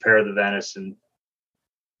how I prepare the venison.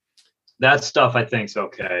 That stuff I think is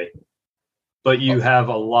okay. But you have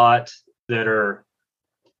a lot that are,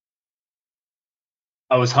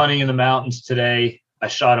 I was hunting in the mountains today. I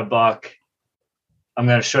shot a buck. I'm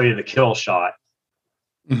going to show you the kill shot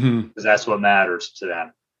because that's what matters to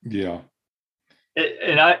them. Yeah.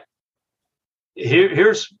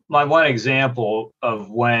 Here's my one example of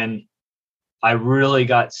when I really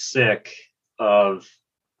got sick of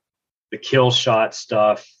the kill shot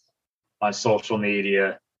stuff on social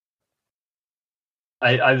media.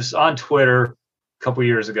 I was on Twitter a couple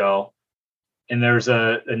years ago, and there's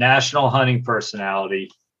a national hunting personality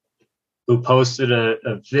who posted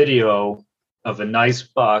a video of a nice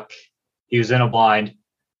buck. He was in a blind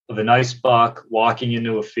of a nice buck walking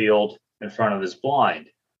into a field in front of his blind.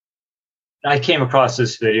 And I came across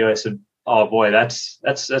this video. I said, "Oh boy, that's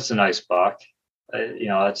a nice buck.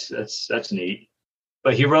 That's neat."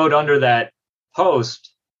 But he wrote under that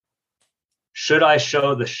post, "Should I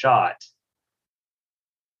show the shot?"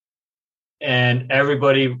 And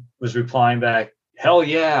everybody was replying back, "Hell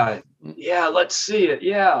yeah, yeah, let's see it,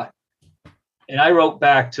 yeah." And I wrote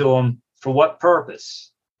back to him, "For what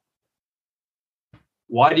purpose?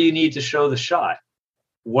 Why do you need to show the shot?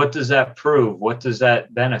 What does that prove? What does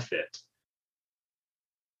that benefit?"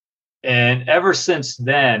 And ever since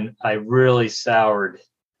then, I really soured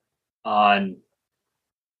on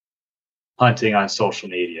hunting on social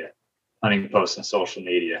media, hunting posts on social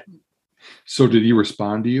media. So did he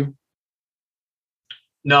respond to you?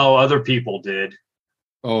 No, other people did.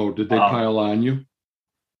 Oh, did they pile on you?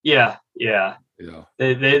 Yeah. Yeah.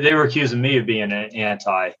 They were accusing me of being an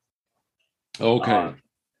anti. Okay.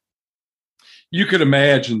 You could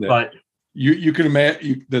imagine that. But you could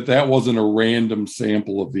imagine that wasn't a random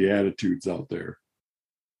sample of the attitudes out there.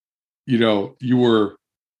 You know, you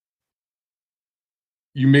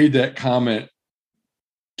made that comment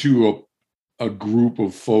to a group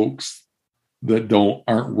of folks that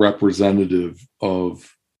aren't representative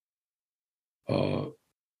of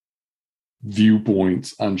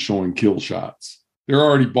viewpoints on showing kill shots. They're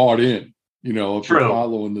already bought in, if you're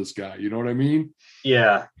following this guy. You know what I mean?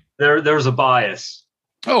 Yeah. There's a bias.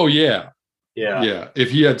 Oh yeah. Yeah.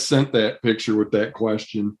 If he had sent that picture with that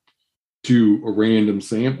question to a random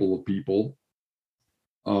sample of people,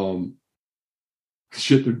 there'd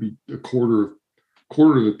be a quarter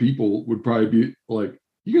of the people would probably be like,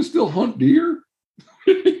 "You can still hunt deer?"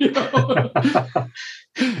 And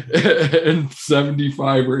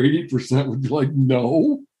 75 or 80% would be like,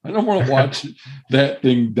 "No, I don't want to watch that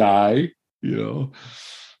thing die." You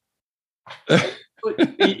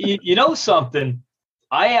know something?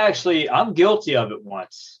 I'm guilty of it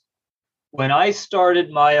once. When I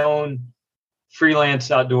started my own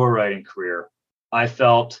freelance outdoor writing career, I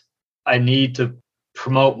felt I need to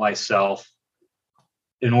promote myself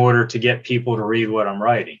in order to get people to read what I'm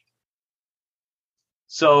writing.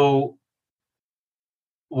 So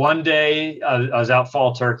one day I was out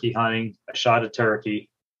fall turkey hunting. I shot a turkey.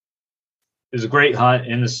 It was a great hunt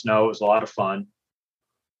in the snow. It was a lot of fun.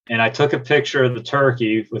 And I took a picture of the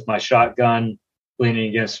turkey with my shotgun leaning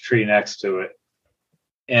against a tree next to it.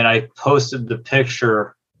 And I posted the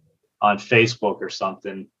picture on Facebook or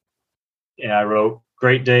something. And I wrote,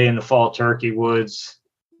 "Great day in the fall turkey woods."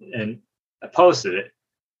 And I posted it.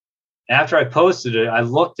 After I posted it, I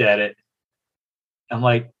looked at it. I'm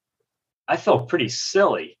like, I felt pretty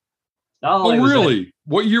silly. Oh, really?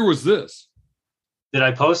 What year was this? Did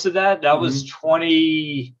I posted that? That was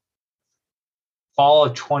fall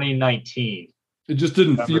of 2019. It just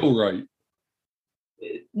didn't feel right.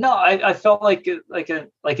 No, I felt like an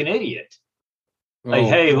idiot. Like,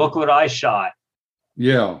 hey, look what I shot.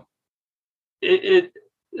 Yeah.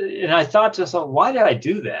 And I thought to myself, why did I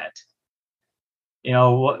do that?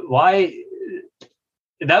 Why?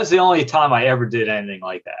 That was the only time I ever did anything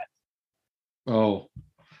like that. Oh,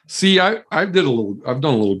 see, I've done a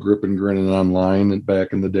little grip and grinning online and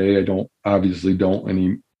back in the day. I don't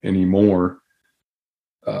anymore.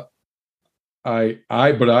 I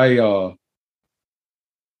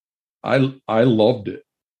loved it.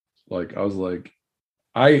 Like, I was like,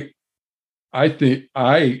 I think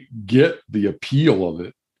I get the appeal of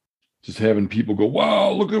it. Just having people go, "Wow,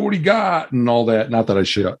 look at what he got," and all that. Not that I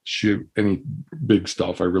shoot any big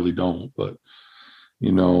stuff. I really don't. But,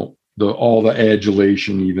 all the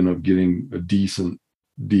adulation, even of getting a decent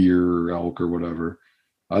deer or elk or whatever,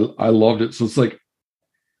 I loved it. So it's like,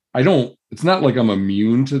 it's not like I'm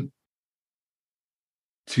immune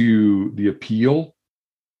to the appeal.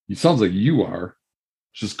 It sounds like you are,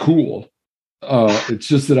 which is cool. It's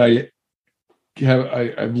just that I've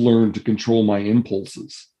learned to control my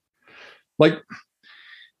impulses. Like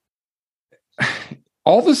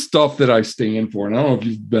all the stuff that I stand for, and I don't know if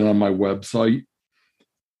you've been on my website.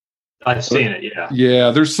 I've seen it, yeah.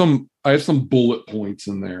 Yeah, I have some bullet points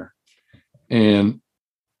in there. And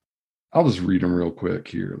I'll just read them real quick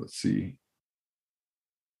here. Let's see.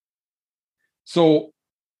 So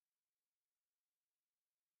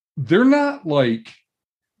they're not like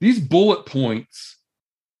these bullet points.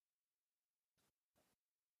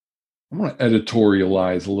 I'm going to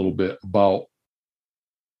editorialize a little bit about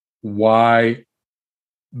why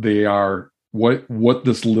they are what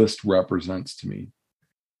this list represents to me.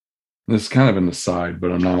 And this is kind of an aside,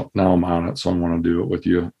 but now I'm on it, so I want to do it with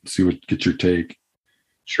you. Get your take.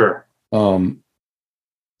 Sure. I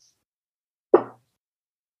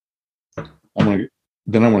want to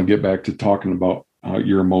get back to talking about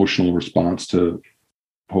your emotional response to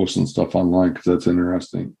posting stuff online, because that's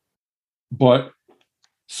interesting. But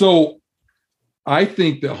so I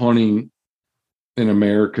think that hunting in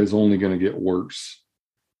America is only going to get worse.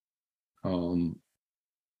 I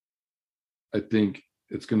think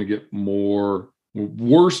it's going to get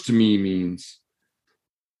worse. To me means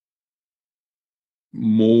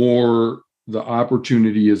more, the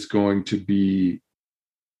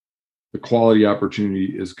quality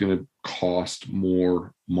opportunity is going to cost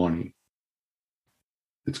more money.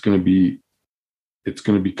 It's going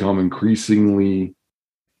to become increasingly,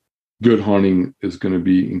 good hunting is going to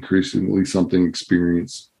be increasingly something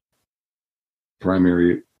experienced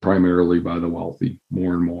primarily by the wealthy,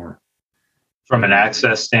 more and more. From an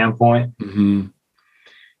access standpoint? Mm-hmm.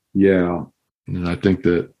 Yeah. And I think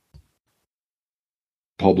that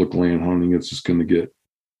public land hunting, it's just going to get,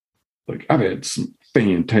 like, I've had some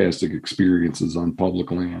fantastic experiences on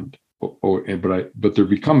public land, but they're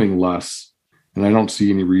becoming less, and I don't see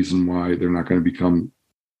any reason why they're not going to become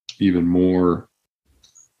even more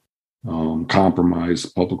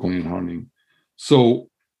compromised public land hunting. So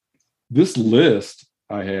this list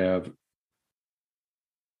I have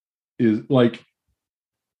is like,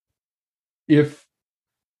 if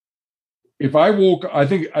I woke, I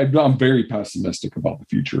think I'm very pessimistic about the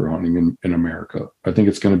future of hunting in America. I think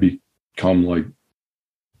it's going to become like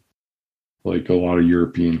a lot of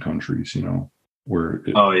European countries, where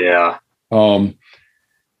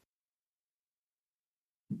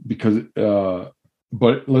because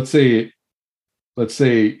but let's say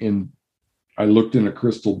I looked in a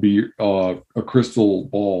crystal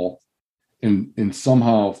ball and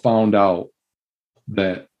somehow found out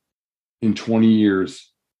that in 20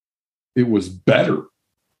 years it was better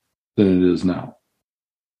than it is now.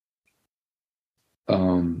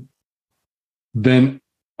 Then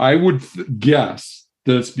I would guess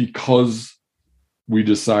that it's because we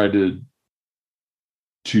decided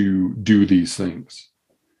to do these things.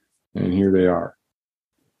 And here they are.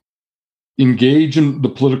 Engage in the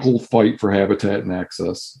political fight for habitat and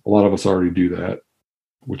access. A lot of us already do that,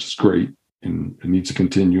 which is great, and it needs to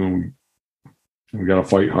continue. And we got to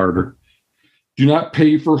fight harder. Do not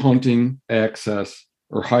pay for hunting access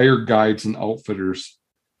or hire guides and outfitters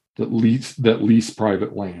that lease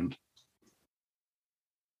private land.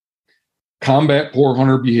 Combat poor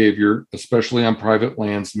hunter behavior, especially on private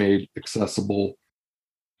lands made accessible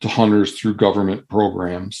to hunters through government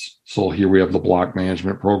programs. So here we have the block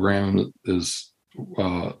management program, that is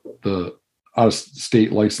the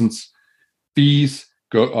out-of-state license fees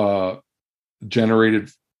generated.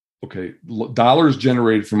 Okay, dollars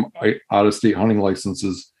generated from out-of-state hunting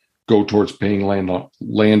licenses go towards paying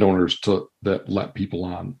landowners that let people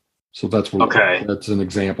on. So that's an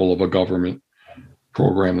example of a government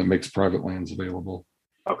program that makes private lands available.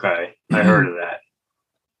 Okay, I heard of that.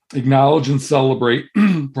 Acknowledge and celebrate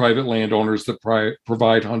private landowners that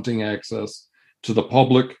provide hunting access to the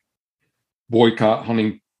public. Boycott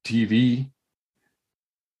hunting TV.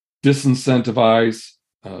 Disincentivize,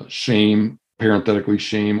 shame,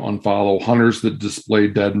 unfollow hunters that display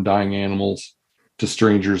dead and dying animals to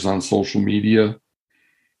strangers on social media.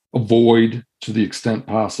 Avoid, to the extent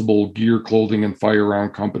possible, gear, clothing, and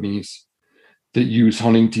firearm companies that use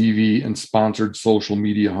hunting TV and sponsored social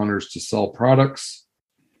media hunters to sell products.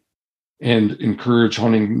 And encourage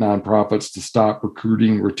hunting nonprofits to stop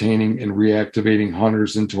recruiting, retaining, and reactivating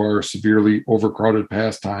hunters into our severely overcrowded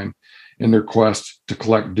pastime in their quest to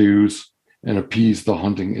collect dues and appease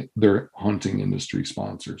their hunting industry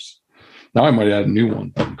sponsors. Now I might add a new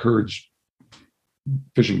one: encourage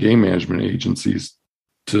fish and game management agencies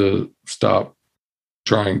to stop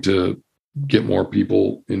trying to get more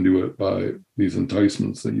people into it by these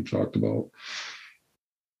enticements that you've talked about.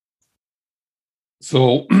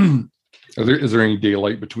 So is there any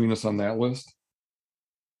daylight between us on that list?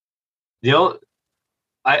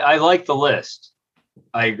 I like the list.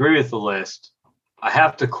 I agree with the list. I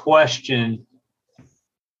have to question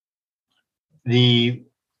the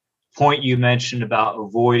point you mentioned about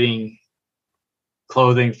avoiding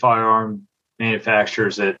clothing firearm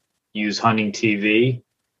manufacturers that use hunting TV.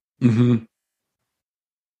 Mm-hmm.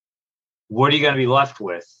 What are you going to be left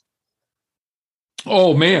with?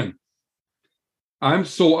 Oh man, I've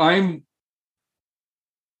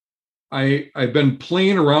been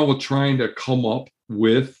playing around with trying to come up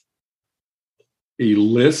with a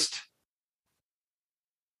list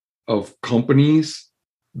of companies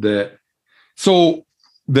that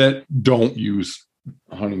don't use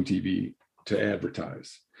hunting TV to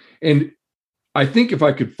advertise. And I think if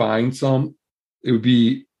I could find some, it would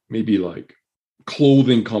be maybe like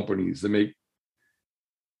clothing companies that make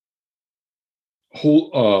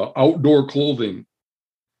whole outdoor clothing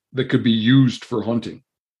that could be used for hunting,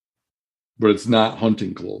 but it's not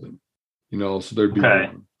hunting clothing, so there'd be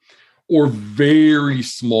one. Or very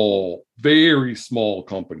small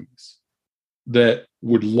companies that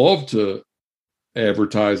would love to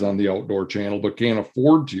advertise on the outdoor channel, but can't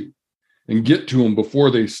afford to, and get to them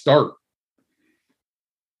before they start.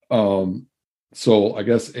 So I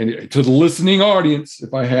guess to the listening audience,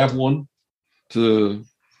 if I have one, to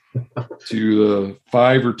the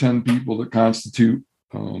 5 or 10 people that constitute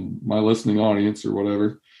my listening audience or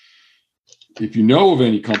whatever, if you know of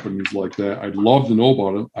any companies like that, I'd love to know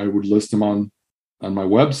about it. I would list them on my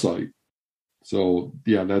website. So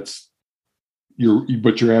yeah, but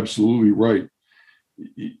you're absolutely right.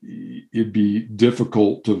 It'd be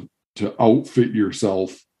difficult to outfit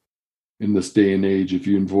yourself in this day and age if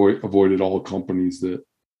you avoided all companies that.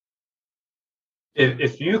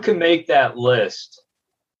 If you can make that list,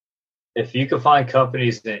 if you can find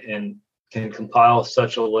companies that and can compile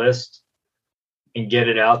such a list and get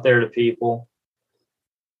it out there to people,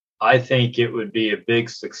 I think it would be a big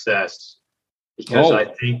success, because I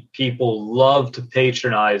think people love to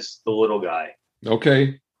patronize the little guy.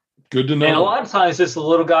 Okay, good to know. And a lot of times it's the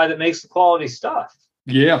little guy that makes the quality stuff.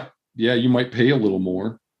 Yeah, you might pay a little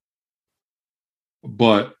more,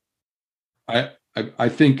 but I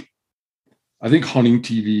think hunting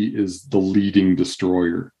TV is the leading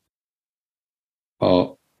destroyer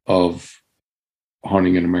of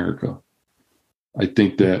hunting in America. I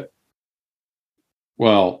think that,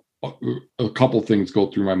 well, a couple things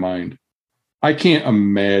go through my mind. I can't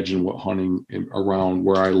imagine what hunting around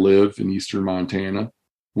where I live in eastern Montana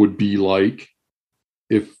would be like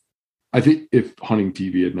if hunting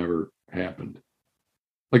TV had never happened.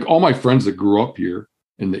 Like all my friends that grew up here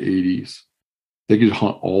in the 80s, they could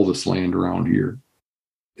hunt all this land around here.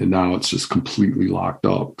 And now it's just completely locked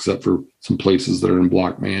up, except for some places that are in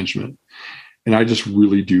block management. And I just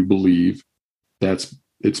really do believe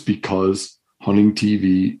it's because hunting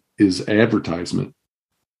TV is advertisement.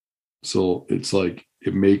 So it's like,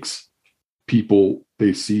 it makes people,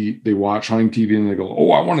 they watch hunting TV and they go,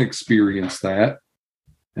 oh, I want to experience that.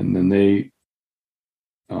 And then they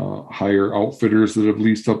hire outfitters that have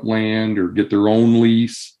leased up land or get their own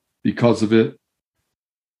lease because of it.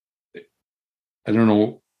 I don't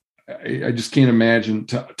know. I just can't imagine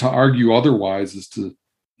to argue otherwise in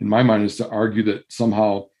my mind, is to argue that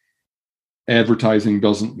somehow advertising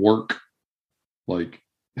doesn't work. Like,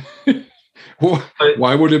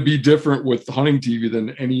 why would it be different with hunting TV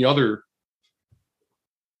than any other?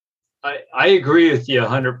 I agree with you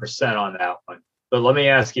 100% on that one. But let me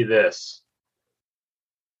ask you this.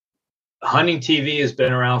 Hunting TV has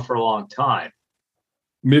been around for a long time.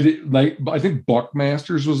 I think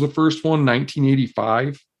Buckmasters was the first one.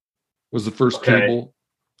 1985 was the first cable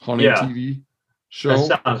hunting TV show.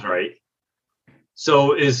 That sounds right.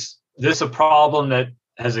 So is this a problem that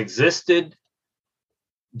has existed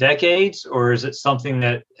decades, or is it something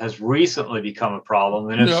that has recently become a problem?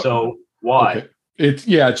 And if so, why? Okay. It's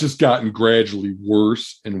just gotten gradually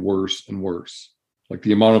worse and worse and worse. Like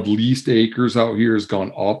the amount of leased acres out here has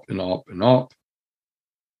gone up and up and up.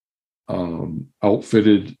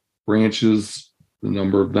 Outfitted ranches, the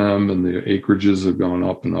number of them and the acreages have gone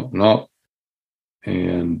up and up and up.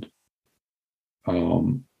 And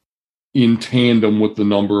in tandem with the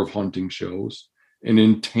number of hunting shows, and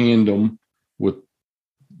in tandem with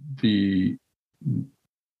the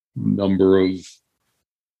number of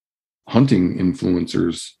hunting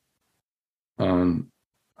influencers on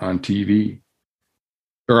TV,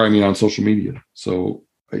 or on social media. So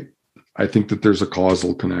I think that there's a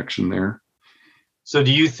causal connection there. So do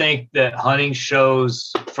you think that hunting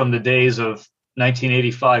shows from the days of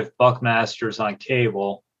 1985 Buckmasters on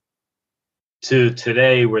cable to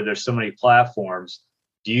today, where there's so many platforms,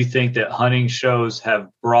 do you think that hunting shows have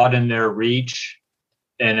broadened their reach,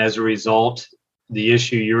 and as a result, the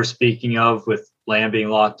issue you're speaking of with land being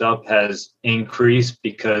locked up has increased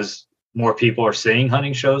because more people are seeing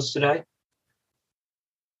hunting shows today?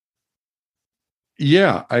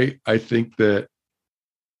 Yeah, I think that.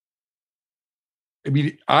 I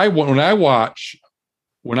mean, when I watched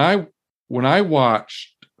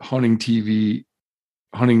hunting TV,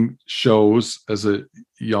 hunting shows as a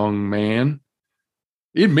young man,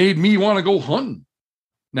 it made me want to go hunting.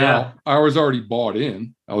 Now, I was already bought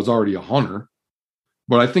in. I was already a hunter,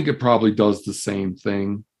 but I think it probably does the same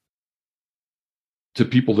thing to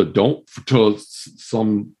people that don't, to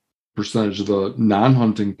some percentage of the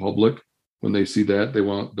non-hunting public. When they see that,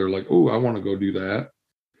 they're like, oh, I want to go do that.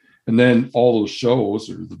 And then all those shows,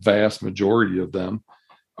 or the vast majority of them,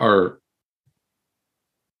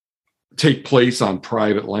 take place on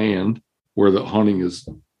private land where the hunting is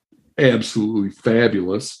absolutely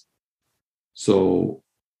fabulous. So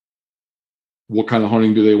what kind of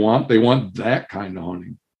hunting do they want? They want that kind of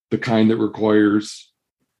hunting, the kind that requires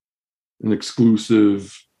an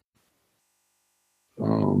exclusive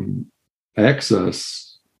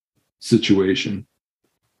access situation.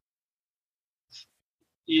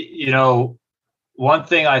 You know, one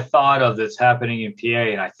thing I thought of that's happening in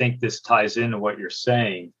PA, and I think this ties into what you're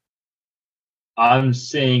saying, I'm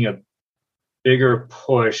seeing a bigger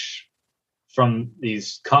push from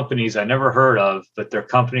these companies I never heard of, but they're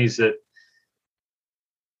companies that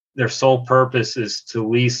their sole purpose is to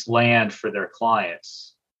lease land for their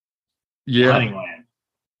clients. Yeah. Hunting land.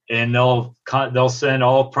 And they'll send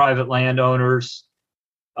all private landowners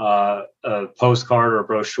a postcard or a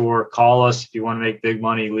brochure. Call us if you want to make big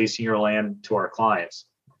money leasing your land to our clients.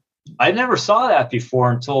 I never saw that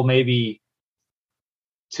before until maybe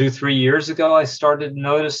 2-3 years ago. I started to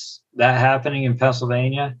notice that happening in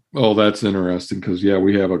Pennsylvania. Oh, that's interesting because,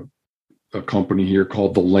 we have a company here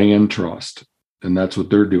called the Land Trust, and that's what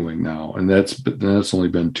they're doing now. And that's only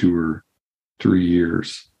been 2 or 3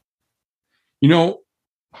 years. You know,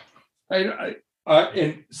 and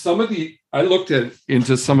I looked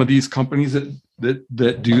into some of these companies that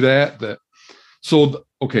do that. So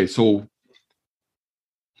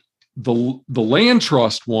the Land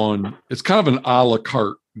Trust one, it's kind of an a la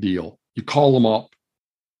carte deal. You call them up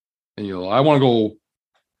and I want to go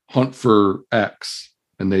hunt for X,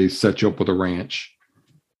 and they set you up with a ranch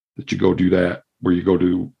that you go do that, where you go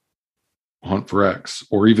to hunt for X,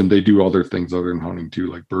 or even they do other things other than hunting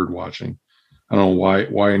too, like bird watching. I don't know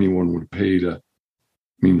why anyone would pay to.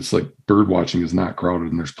 I mean, it's like bird watching is not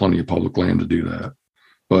crowded, and there's plenty of public land to do that.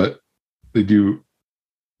 But they do.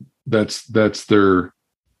 That's their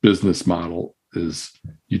business model. Is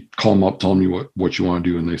you call them up, tell them what you want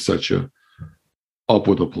to do, and they set you up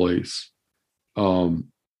with a place.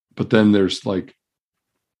 But then there's like,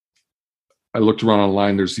 I looked around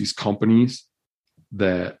online. There's these companies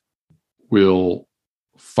that will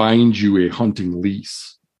find you a hunting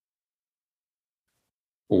lease,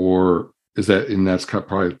 or that's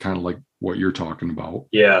probably kind of like what you're talking about.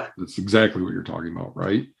 Yeah, that's exactly what you're talking about,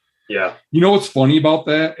 right? Yeah. You know what's funny about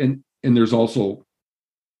that, and there's also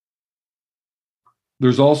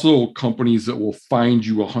companies that will find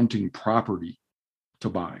you a hunting property to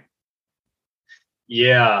buy.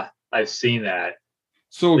 Yeah, I've seen that.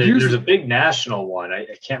 So there's a big national one. I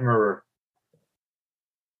can't remember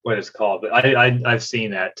what it's called, but I've seen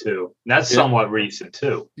that too. And that's somewhat recent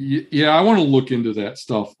too. Yeah, I want to look into that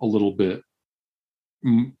stuff a little bit,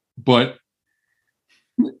 but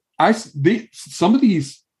some of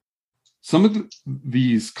these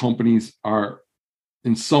companies are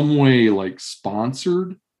in some way like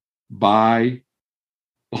sponsored by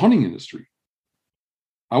the hunting industry.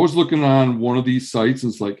 I was looking on one of these sites,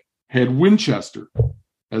 and it's like had Winchester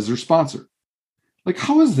as their sponsor. Like,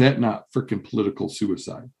 how is that not freaking political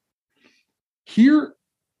suicide? Here,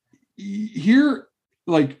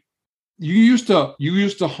 like you used to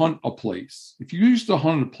hunt a place. If you used to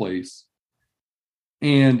hunt a place,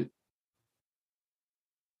 and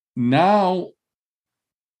now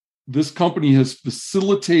this company has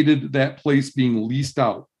facilitated that place being leased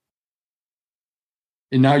out,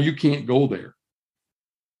 and now you can't go there.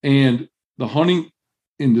 And the hunting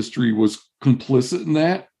industry was complicit in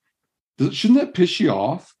that. Shouldn't that piss you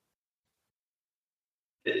off?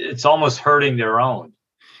 It's almost hurting their own.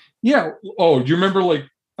 Yeah. Oh, do you remember, like,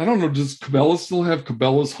 I don't know, does Cabela's still have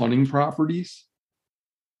Cabela's hunting properties?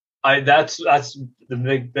 That's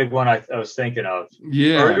the big one I was thinking of.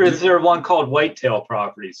 Yeah. Or is there one called Whitetail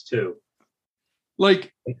Properties too?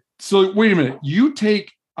 Like, so wait a minute.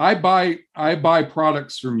 I buy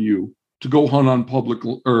products from you to go hunt on public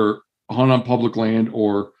land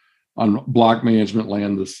or on block management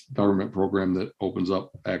land, this government program that opens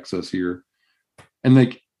up access here. And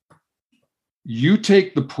like, you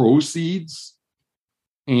take the proceeds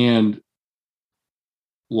and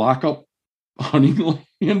lock up hunting land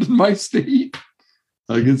in my state.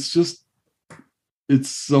 Like, it's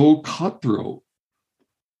so cutthroat.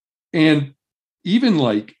 And even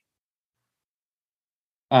like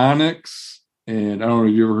Onyx, and I don't know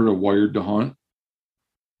if you ever heard of Wired to Hunt.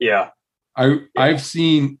 Yeah. I've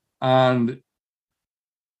seen online,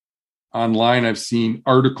 I've seen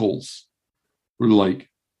articles where like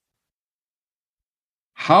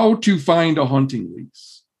how to find a hunting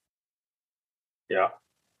lease. Yeah.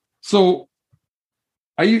 So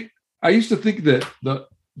I used to think that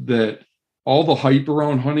that all the hype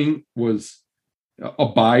around hunting was a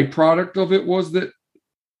byproduct of it was that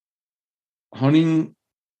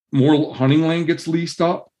more hunting land gets leased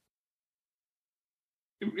up.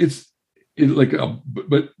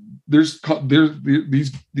 But there's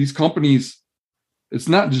these companies. It's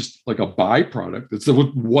not just like a byproduct. It's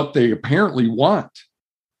what they apparently want.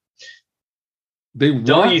 They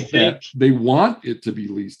want it to be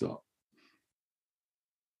leased up.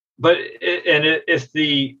 But if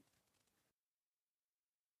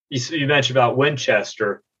you mentioned about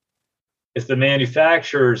Winchester, if the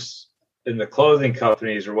manufacturers and the clothing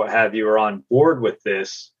companies or what have you are on board with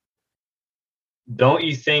this, don't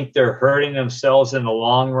you think they're hurting themselves in the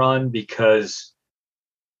long run because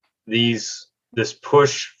this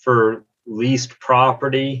push for leased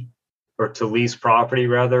property, or to lease property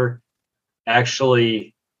rather,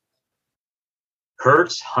 actually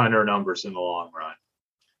hurts hunter numbers in the long run?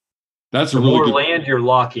 That's the more land you're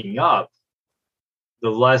locking up, the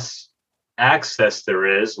less access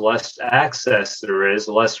there is, less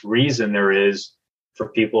reason there is for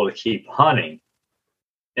people to keep hunting.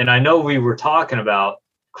 And I know we were talking about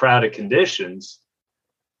crowded conditions.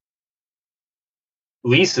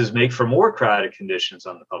 Leases make for more crowded conditions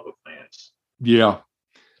on the public lands. Yeah.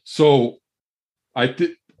 So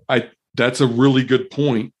that's a really good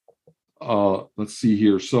point. Let's see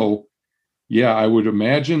here. So yeah, I would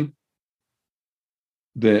imagine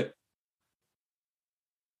that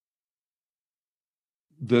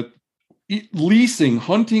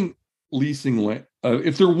hunting leasing land.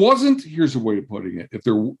 If there wasn't, here's a way of putting it: if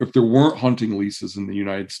there weren't hunting leases in the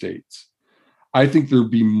United States, I think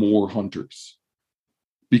there'd be more hunters,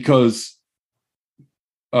 because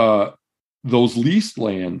those leased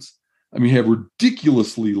lands, have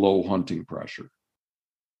ridiculously low hunting pressure.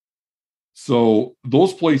 So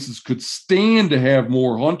those places could stand to have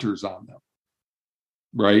more hunters on them,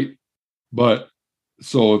 right? But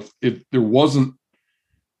so if there weren't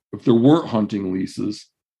hunting leases,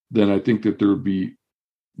 then I think that there would be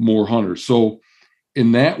more hunters. So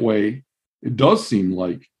in that way, it does seem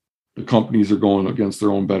like the companies are going against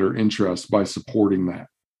their own better interests by supporting that.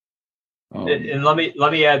 And let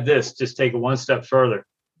me add this, just take it one step further.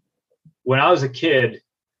 When I was a kid,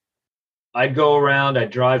 I'd go around,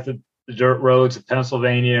 I'd drive the dirt roads of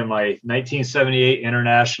Pennsylvania in my 1978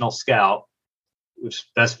 International Scout, which is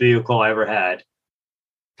the best vehicle I ever had.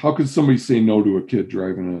 How could somebody say no to a kid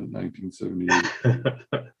driving a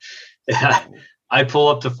 1978? I pull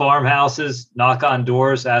up to farmhouses, knock on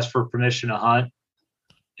doors, ask for permission to hunt.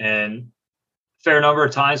 And a fair number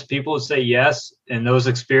of times people would say yes. And those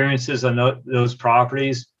experiences on those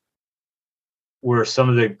properties were some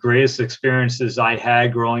of the greatest experiences I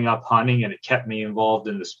had growing up hunting, and it kept me involved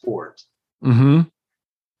in the sport. Mm-hmm.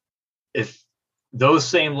 If those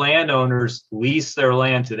same landowners lease their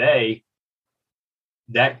land today,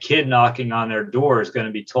 that kid knocking on their door is going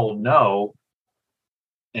to be told no,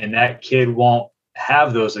 and that kid won't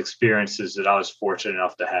have those experiences that I was fortunate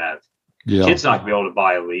enough to have. Yeah. Kid's not going to be able to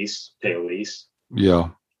pay a lease. Yeah.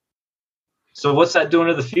 So what's that doing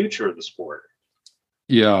to the future of the sport?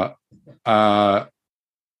 Yeah. In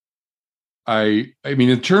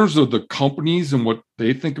terms of the companies and what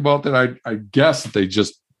they think about that, I guess they're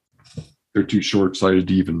too short-sighted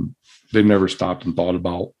to even, they've never stopped and thought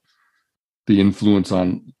about the influence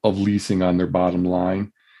of leasing on their bottom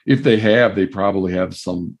line. If they have, they probably have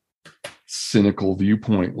some cynical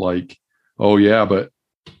viewpoint like, oh yeah, but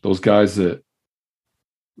those folks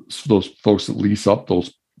that lease up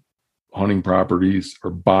those hunting properties or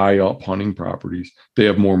buy up hunting properties, they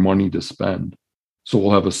have more money to spend. So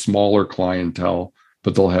we'll have a smaller clientele,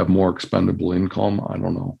 but they'll have more expendable income. I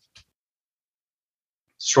don't know.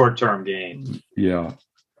 Short-term gain. Yeah.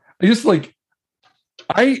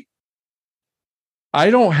 I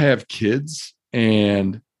don't have kids,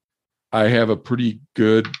 and I have a pretty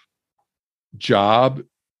good job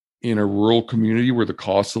in a rural community where the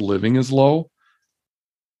cost of living is low,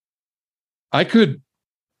 I could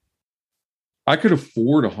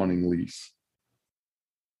afford a hunting lease.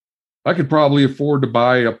 I could probably afford to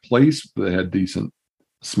buy a place that had decent,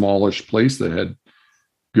 smallish place that had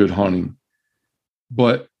good hunting.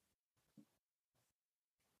 But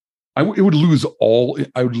I would lose all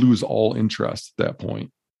interest at that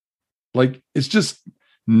point. Like, it's just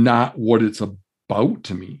not what it's about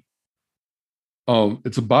to me.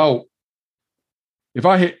 It's about, if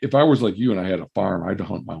I was like you and I had a farm, I'd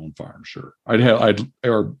hunt my own farm. Sure.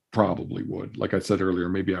 Or probably would. Like I said earlier,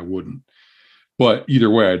 maybe I wouldn't. But either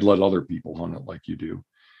way, I'd let other people hunt it like you do.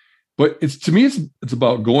 But it's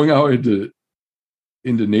about going out into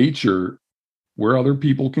nature where other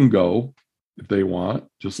people can go if they want,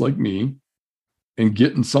 just like me, and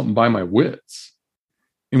getting something by my wits.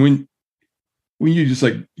 And when you just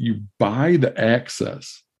like, you buy the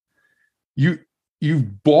access, you've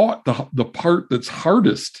bought the part that's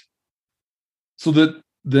hardest, so that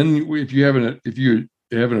then if you have a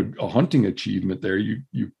hunting achievement there, you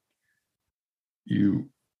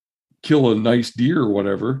kill a nice deer or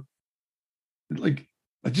whatever, like,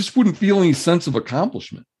 I just wouldn't feel any sense of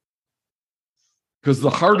accomplishment because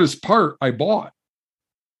the hardest part I bought.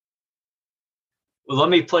 Well, let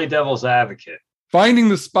me play devil's advocate. Finding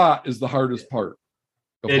the spot is the hardest part.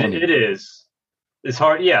 It is. It's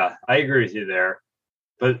hard. Yeah, I agree with you there.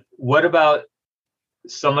 But what about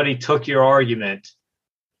somebody took your argument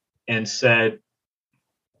and said,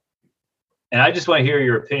 and I just want to hear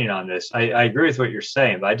your opinion on this. I agree with what you're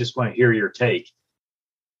saying, but I just want to hear your take.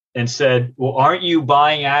 And said, well, aren't you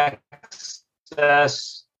buying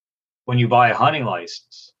access when you buy a hunting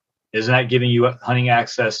license? Isn't that giving you hunting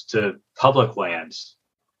access to public lands?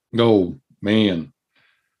 No, man.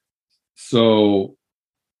 So,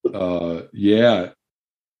 yeah,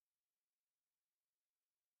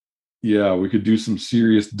 we could do some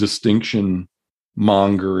serious distinction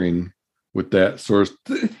mongering with that source.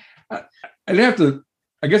 I'd have to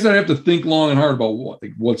think long and hard about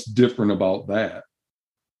what's different about that.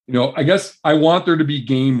 You know, I guess I want there to be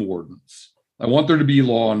game wardens. I want there to be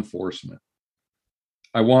law enforcement.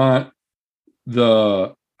 I want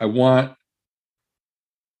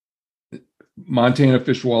Montana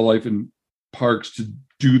Fish, Wildlife, and Parks to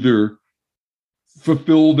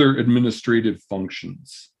fulfill their administrative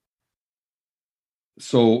functions.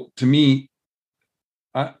 So to me,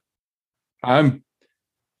 I'm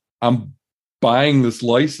buying this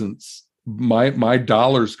license. My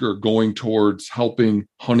dollars are going towards helping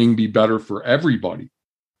hunting be better for everybody,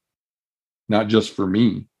 not just for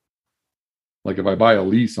me. Like, if I buy a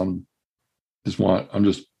lease,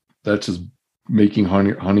 that's just making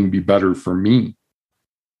hunting be better for me.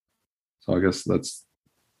 So I guess that's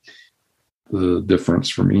the difference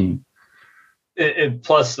for me. And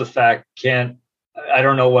plus the fact, I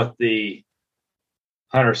don't know what the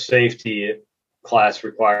hunter safety class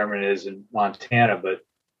requirement is in Montana, but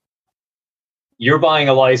you're buying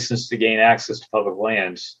a license to gain access to public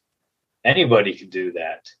lands. Anybody can do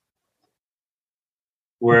that.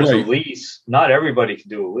 Whereas a lease, not everybody can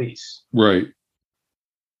do a lease. Right.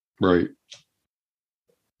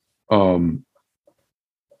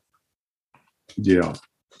 Yeah.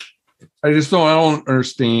 I don't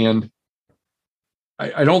understand.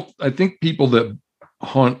 I think people that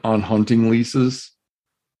hunt on hunting leases,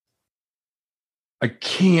 I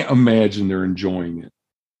can't imagine they're enjoying it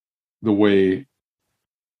the way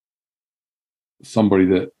somebody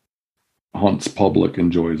that hunts public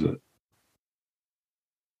enjoys it.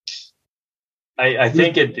 I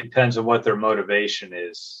think it depends on what their motivation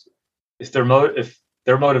is. If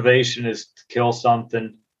their motivation is to kill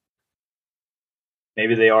something,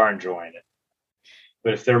 maybe they are enjoying it.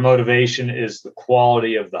 But if their motivation is the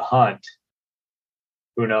quality of the hunt,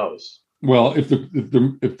 who knows? Well, if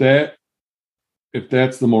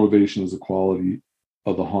that's the motivation, is the quality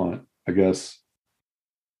of the hunt, I guess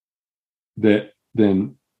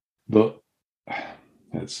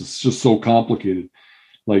it's just so complicated.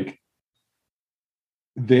 Like,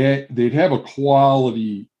 they'd have a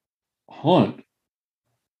quality hunt,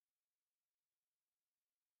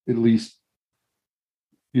 at least,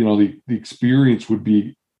 you know, the experience would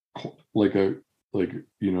be like they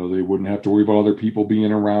wouldn't have to worry about other people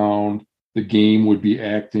being around. The game would be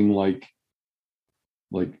acting like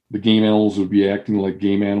the game animals would be acting like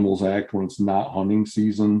game animals act when it's not hunting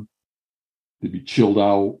season. They'd be chilled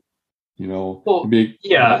out, you know. Well,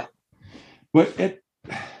 yeah. But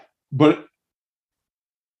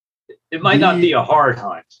it might not be a hard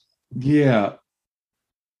hunt. Yeah.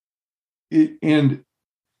 And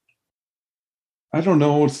I don't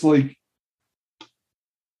know. It's like,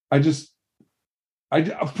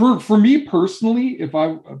 for me personally, if I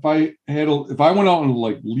went out and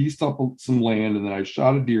like leased up some land and then I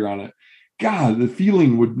shot a deer on it, God, the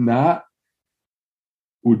feeling would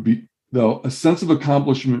be, though, a sense of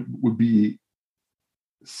accomplishment would be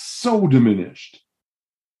so diminished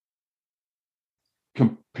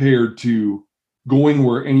compared to going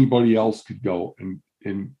where anybody else could go and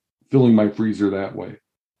filling my freezer that way.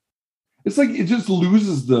 It's like it just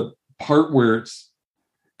loses the part where it's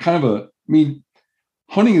kind of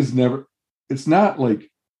hunting is never, it's not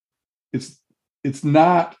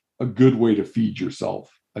a good way to feed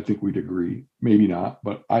yourself. I think we'd agree. Maybe not,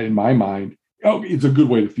 but in my mind, it's a good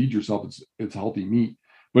way to feed yourself. It's healthy meat,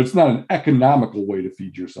 but it's not an economical way to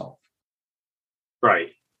feed yourself.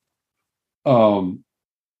 Right.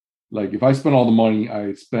 Like if I took all the money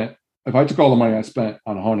I spent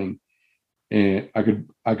on hunting, and I could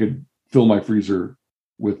fill my freezer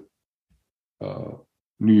with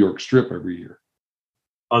New York strip every year.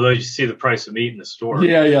 Although you see the price of meat in the store.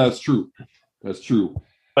 Yeah, that's true.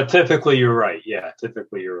 But typically you're right. Yeah,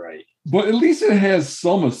 typically you're right. But at least it has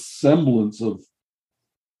some semblance of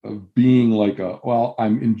being like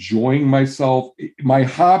I'm enjoying myself. My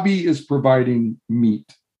hobby is providing meat.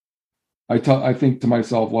 I think to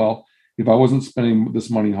myself, well, if I wasn't spending this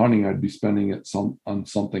money hunting, I'd be spending it on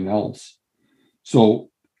something else.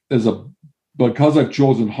 So because I've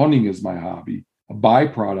chosen hunting as my hobby, a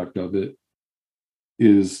byproduct of it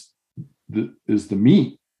is the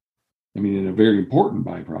meat. I mean, and a very important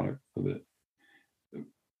byproduct of it,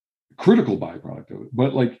 critical byproduct of it.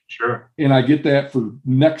 But sure. And I get that for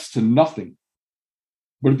next to nothing.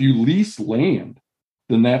 But if you lease land,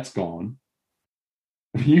 then that's gone.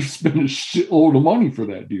 You spend a shitload of money for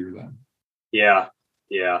that deer then. Yeah.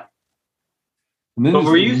 And then but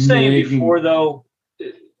were you saying before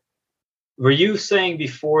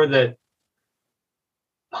that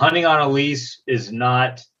hunting on a lease is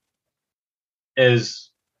not as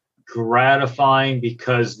gratifying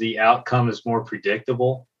because the outcome is more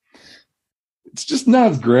predictable? It's just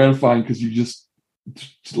not as gratifying because you just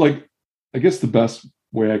like, I guess the best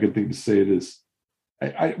way I can think to say it is,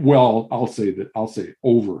 I'll say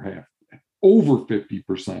over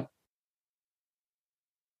 50%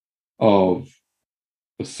 of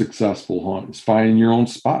a successful hunt is finding your own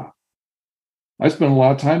spot. I spend a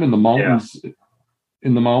lot of time in the mountains,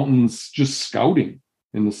 just scouting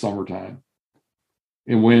in the summertime.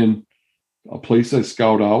 And when a place I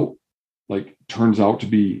scout out, turns out to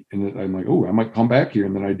be, and I'm like, oh, I might come back here.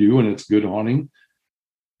 And then I do, and it's good hunting.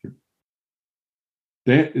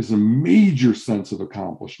 That is a major sense of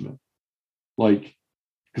accomplishment.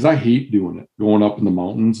 Because I hate doing it, going up in the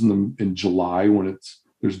mountains in July when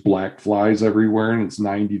there's black flies everywhere and it's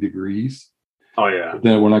 90 degrees. Oh yeah. But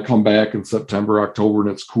then when I come back in September, October, and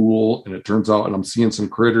it's cool, and it turns out, and I'm seeing some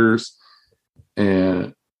critters,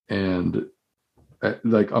 and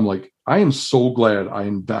I'm like, I am so glad I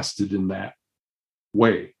invested in that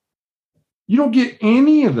way. You don't get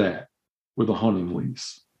any of that with a hunting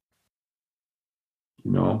lease.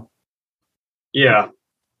 Yeah.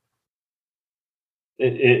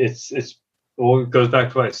 It goes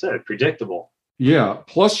back to what I said, predictable. Yeah.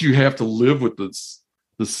 Plus you have to live with the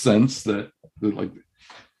sense that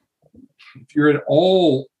if you're at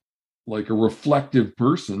all like a reflective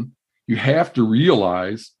person, you have to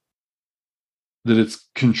realize that it's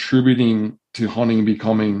contributing to hunting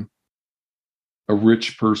becoming a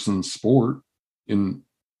rich person's sport in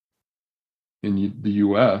the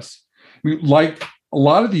U.S. I mean, like a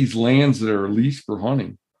lot of these lands that are leased for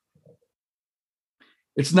hunting,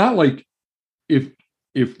 it's not like if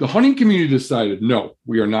the hunting community decided, no,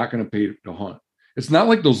 we are not going to pay to hunt, it's not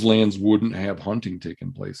like those lands wouldn't have hunting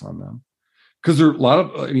taking place on them. Because there are a lot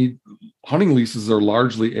of, hunting leases are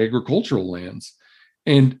largely agricultural lands,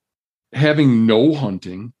 and having no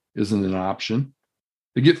hunting isn't an option.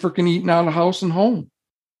 They get freaking eaten out of house and home.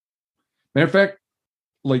 Matter of fact,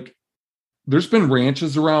 there's been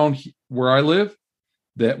ranches around where I live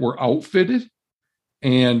that were outfitted,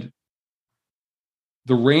 and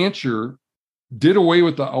the rancher did away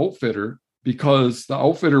with the outfitter because the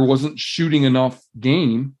outfitter wasn't shooting enough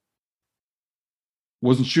game,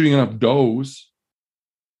 wasn't shooting enough does,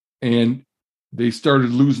 and they started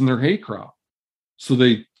losing their hay crop. So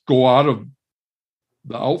they go out of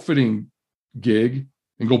the outfitting gig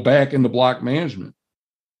and go back into block management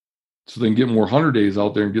so they can get more hunter days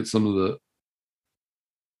out there and get some of the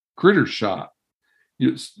critters shot.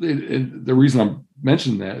 The reason I'm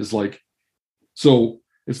mentioning that is so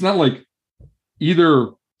it's not like either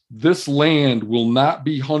this land will not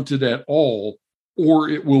be hunted at all or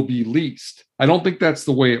it will be leased. I don't think that's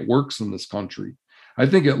the way it works in this country. I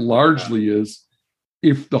think it largely is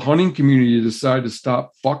if the hunting community decided to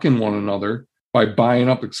stop fucking one another by buying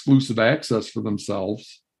up exclusive access for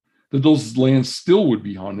themselves, that those lands still would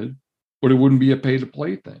be hunted, but it wouldn't be a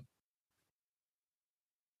pay-to-play thing.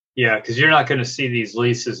 Yeah, because you're not going to see these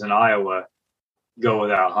leases in Iowa go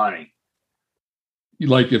without hunting.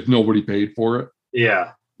 Like if nobody paid for it?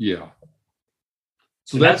 Yeah. Yeah.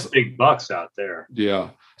 So that's big bucks out there. Yeah.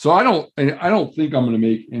 So I don't think I'm going to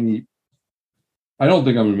make any. I don't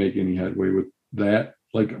think I'm going to make any headway with that.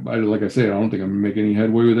 Like I say, I don't think I'm going to make any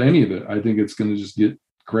headway with any of it. I think it's going to just get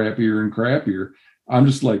crappier and crappier. I'm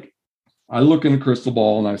just like, I look in a crystal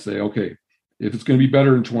ball and I say, okay, if it's going to be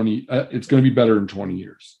better in 20, it's going to be better in 20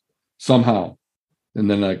 years somehow. And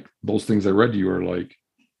then like those things I read to you are like,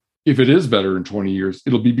 if it is better in 20 years,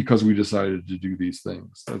 it'll be because we decided to do these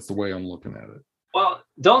things. That's the way I'm looking at it. Well,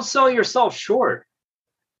 don't sell yourself short.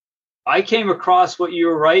 I came across what you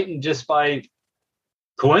were writing just by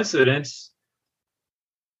coincidence.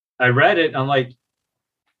 I read it and I'm like,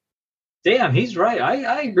 damn, he's right.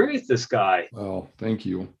 I agree with this guy. Oh, thank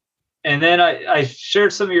you. And then I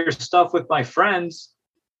shared some of your stuff with my friends.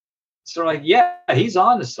 So like, yeah, he's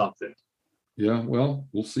on to something. Yeah, well,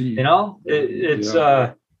 we'll see. You know, it's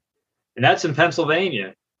and that's in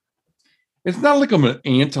Pennsylvania. It's not like I'm an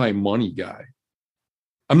anti-money guy.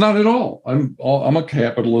 I'm not at all. I'm a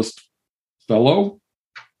capitalist fellow.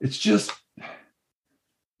 It's just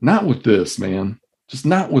not with this, man. Just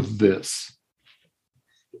not with this.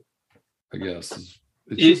 I guess.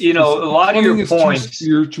 Just, a lot of your points. Too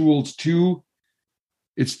spiritual.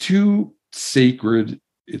 It's too sacred.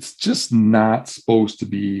 It's just not supposed to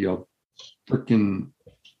be a freaking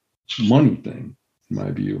money thing, in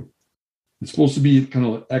my view. It's supposed to be kind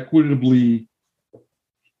of equitably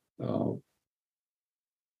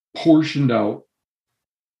portioned out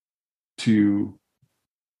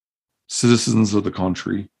citizens of the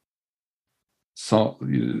country,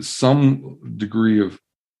 some degree of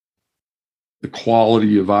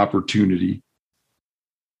equality of opportunity,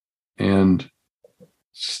 and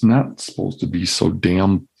it's not supposed to be so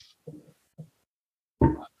damn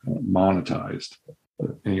monetized.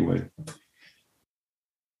 But anyway,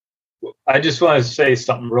 I just want to say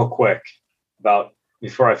something real quick about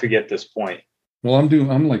before I forget this point. Well,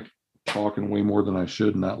 I'm like talking way more than I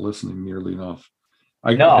should, not listening nearly enough.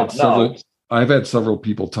 I've had several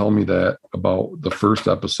people tell me that about the first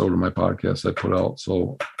episode of my podcast I put out.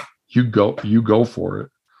 So you go for it.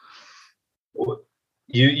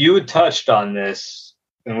 You had touched on this,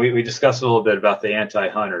 and we discussed a little bit about the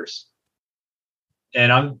anti-hunters.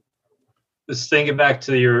 And I'm just thinking back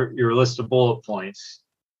to your list of bullet points.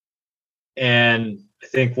 And I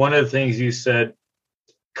think one of the things you said,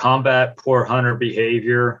 combat poor hunter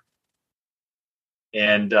behavior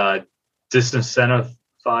and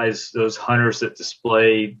disincentivize those hunters that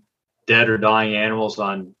display dead or dying animals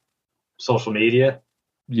on social media.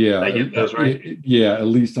 Yeah. I get those right? Yeah, at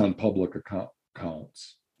least on public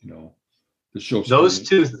accounts, the show. Those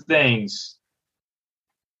two things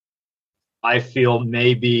I feel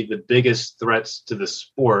may be the biggest threats to the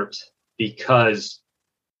sport, because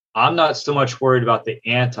I'm not so much worried about the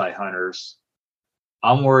anti-hunters.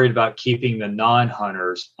 I'm worried about keeping the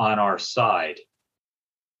non-hunters on our side.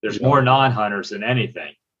 There's more non-hunters than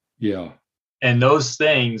anything. Yeah. And those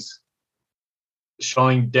things,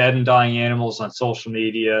 showing dead and dying animals on social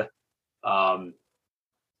media,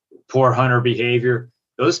 poor hunter behavior,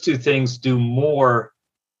 those two things do more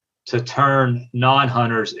to turn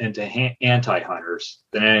non-hunters into anti-hunters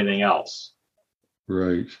than anything else.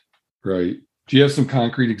 Right. Do you have some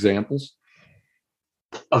concrete examples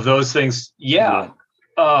of those things? Yeah.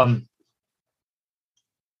 When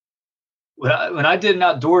I did an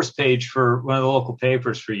outdoors page for one of the local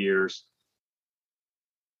papers for years,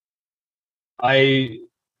 I'd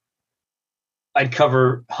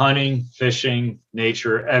cover hunting, fishing,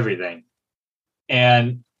 nature, everything.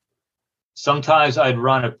 And sometimes I'd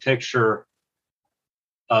run a picture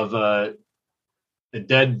of a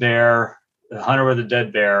dead bear, a hunter with a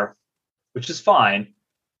dead bear, which is fine,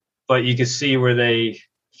 but you can see where they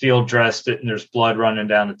field dressed it and there's blood running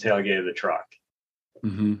down the tailgate of the truck,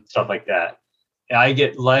 stuff like that. And I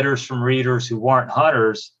get letters from readers who weren't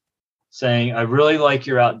hunters saying, I really like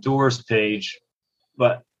your outdoors page,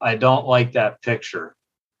 but I don't like that picture.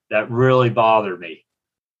 That really bothered me.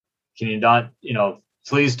 Can you not,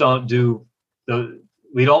 please don't do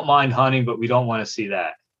we don't mind hunting, but we don't want to see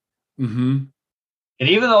that. And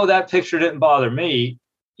even though that picture didn't bother me,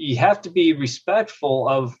 you have to be respectful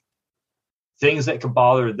of things that could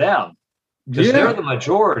bother them, because they're the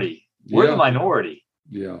majority. We're the minority.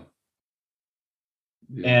 Yeah.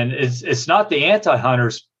 And it's not the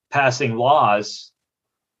anti-hunters passing laws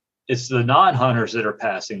it's the non-hunters that are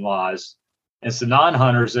passing laws. It's the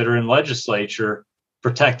non-hunters that are in legislature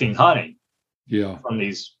protecting hunting from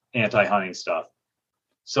these anti-hunting stuff.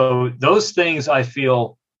 So those things I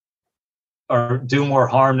feel do more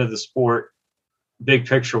harm to the sport, big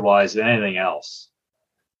picture wise, than anything else.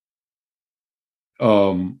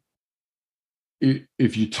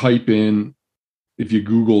 If you type in, if you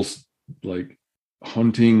Google like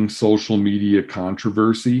hunting social media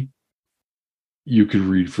controversy, you could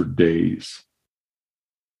read for days,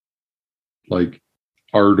 like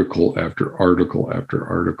article after article after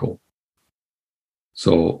article.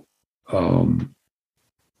 So,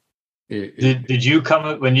 did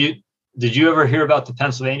you ever hear about the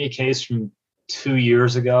Pennsylvania case from 2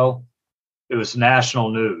 years ago? It was national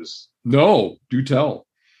news. No, do tell.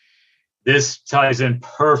 This ties in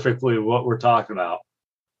perfectly with what we're talking about.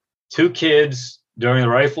 2 kids during the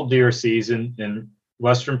rifle deer season in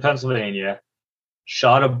Western Pennsylvania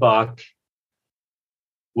shot a buck,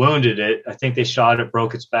 wounded it. I think they shot it,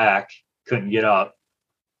 broke its back, couldn't get up.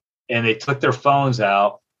 And they took their phones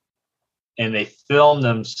out and they filmed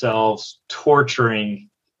themselves torturing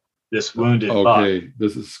this wounded buck. Okay,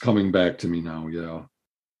 this is coming back to me now, yeah.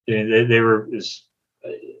 And they were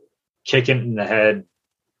kicking it in the head,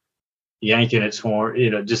 yanking its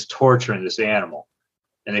horn, just torturing this animal.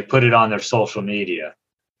 And they put it on their social media.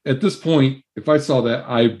 At this point, if I saw that,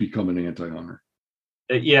 I'd become an anti-hunter.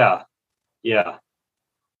 Yeah.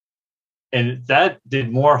 And that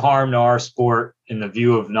did more harm to our sport in the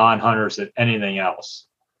view of non-hunters than anything else.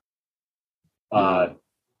 And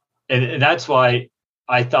that's why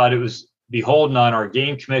I thought it was beholden on our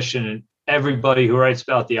game commission and everybody who writes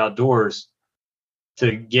about the outdoors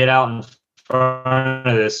to get out in front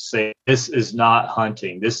of this, say, this is not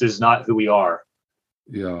hunting. This is not who we are.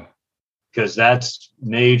 Yeah. Because that's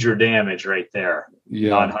major damage right there. Yeah.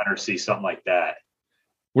 Non-hunters see something like that.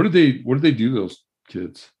 What did they do, those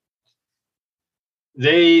kids?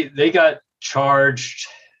 They got charged.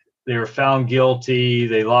 They were found guilty.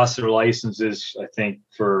 They lost their licenses, I think,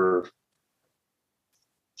 for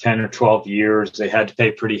 10 or 12 years. They had to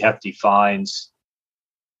pay pretty hefty fines.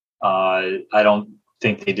 I don't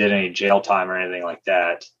think they did any jail time or anything like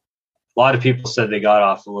that. A lot of people said they got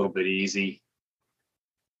off a little bit easy.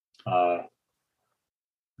 Their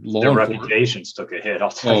reputations took a hit. I'll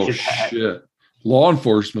tell you that. Shit. Law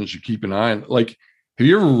enforcement should keep an eye on. Like, have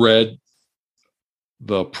you ever read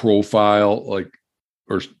the profile, like,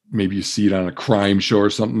 or maybe you see it on a crime show or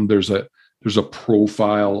something? There's a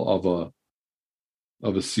profile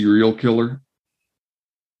of a serial killer.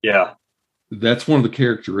 Yeah, that's one of the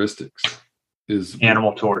characteristics is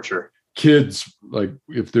animal torture. Kids, like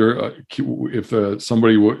if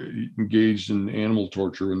somebody engaged in animal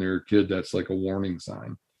torture when they're a kid, that's like a warning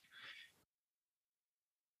sign.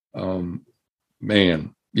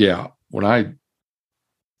 Man, yeah. When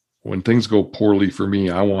things go poorly for me,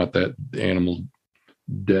 I want that animal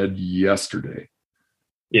dead yesterday.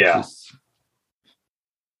 Yeah.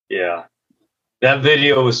 Yeah. That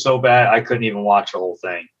video was so bad, I couldn't even watch the whole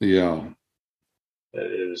thing. Yeah.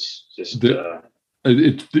 It was just...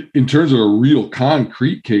 in terms of a real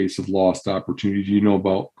concrete case of lost opportunity, do you know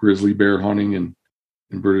about grizzly bear hunting in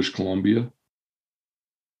British Columbia?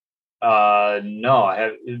 No, I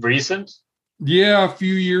have. Recent? Yeah, a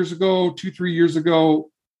few years ago, 2-3 years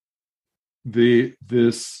ago,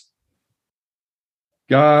 this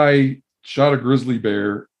guy shot a grizzly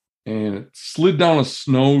bear and it slid down a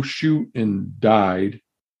snow chute and died.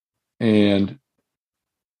 And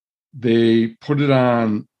they put it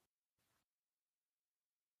online,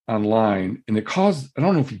 and it caused, I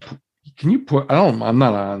don't know if I'm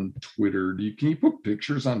not on Twitter. Can you put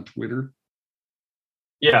pictures on Twitter?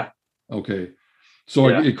 Yeah. Okay. So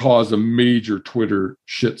it caused a major Twitter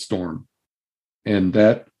shitstorm. And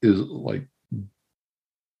that is like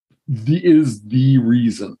the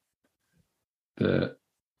reason that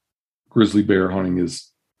grizzly bear hunting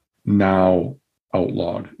is now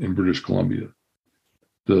outlawed in British Columbia.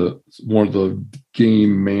 One of the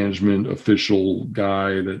game management official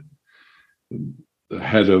guy, that the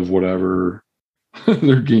head of whatever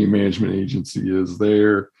their game management agency is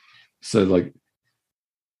there, said, like,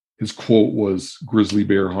 his quote was, grizzly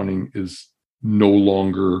bear hunting is no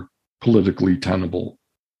longer politically tenable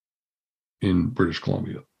in British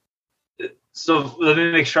Columbia. So let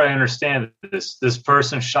me make sure I understand this. This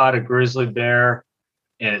person shot a grizzly bear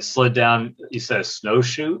and it slid down, you said a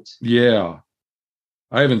snowshoe? Yeah.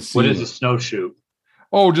 I haven't seen What is a snowshoe?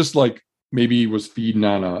 Oh, just like maybe he was feeding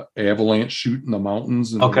on a avalanche chute in the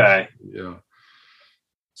mountains. Okay. Yeah.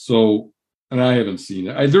 So, and I haven't seen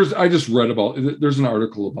it. I just read about, there's an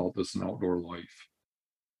article about this in Outdoor Life.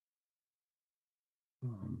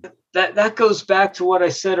 That goes back to what I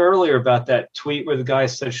said earlier about that tweet where the guy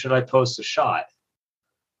said, "Should I post a shot?"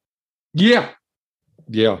 Yeah.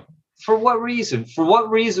 For what reason? For what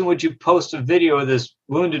reason would you post a video of this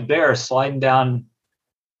wounded bear sliding down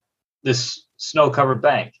this snow-covered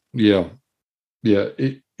bank? Yeah.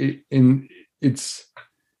 And it's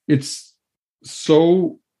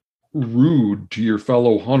so rude to your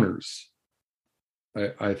fellow hunters.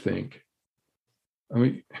 I think. I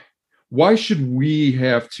mean, why should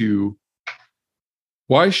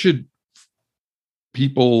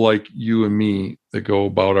people like you and me that go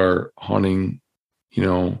about our hunting,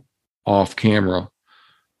 off camera,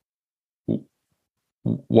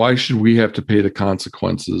 why should we have to pay the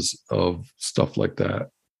consequences of stuff like that?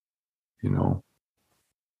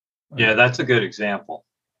 Yeah, that's a good example.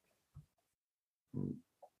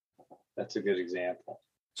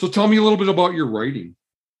 So tell me a little bit about your writing.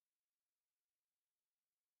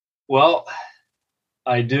 Well,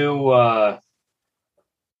 I do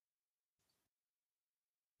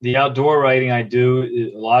the outdoor writing I do,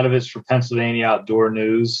 a lot of it's for Pennsylvania Outdoor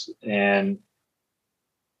News, and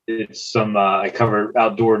it's I cover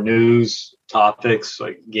outdoor news topics,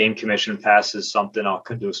 like Game Commission passes something, I'll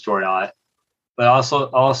do a story on it. But I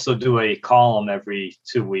also do a column every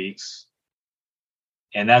 2 weeks,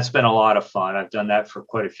 and that's been a lot of fun. I've done that for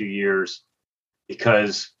quite a few years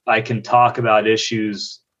because I can talk about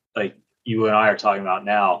issues like you and I are talking about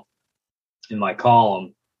now in my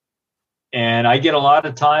column. And I get a lot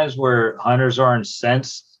of times where hunters are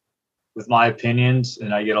incensed with my opinions,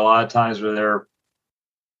 and I get a lot of times where they're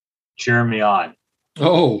cheering me on.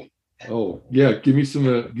 Oh, yeah. Give me some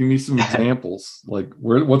examples. Like,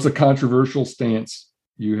 what's a controversial stance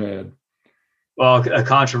you had? Well, a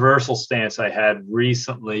controversial stance I had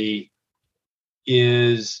recently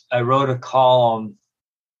is I wrote a column.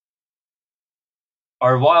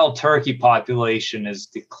 Our wild turkey population is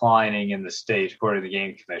declining in the state, according to the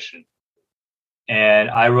Game Commission. And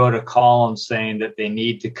I wrote a column saying that they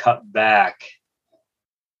need to cut back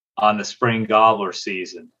on the spring gobbler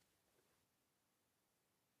season.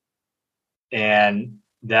 And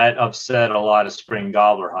that upset a lot of spring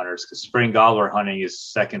gobbler hunters because spring gobbler hunting is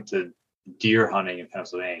second to deer hunting in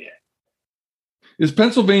Pennsylvania. Is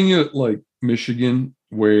Pennsylvania like Michigan,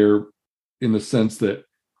 where in the sense that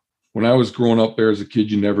when I was growing up there as a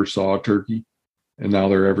kid, you never saw a turkey, and now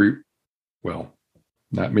they're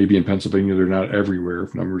not maybe in Pennsylvania, they're not everywhere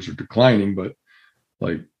if numbers are declining, but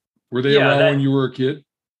like, were they around when you were a kid?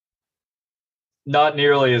 Not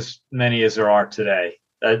nearly as many as there are today.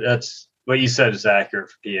 That's what you said is accurate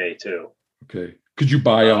for PA too. Okay. Could you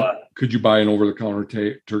buy an over-the-counter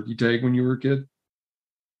turkey tag when you were a kid?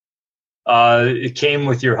 It came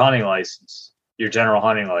with your hunting license, your general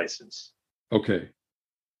hunting license. Okay.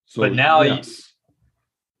 So, but now, yes.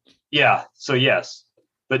 So yes.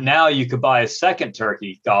 But now you could buy a second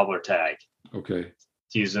turkey gobbler tag. Okay.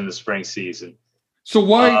 To use in the spring season. So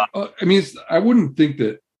why? I wouldn't think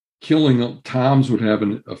that killing toms would have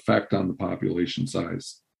an effect on the population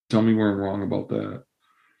size. Tell me where I'm wrong about that.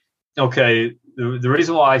 Okay. The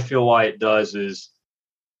reason why I feel why it does is,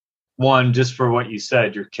 one, just for what you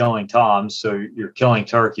said, you're killing toms, so you're killing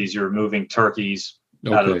turkeys. You're removing turkeys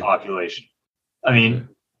out of the population. I mean,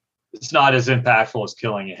 it's not as impactful as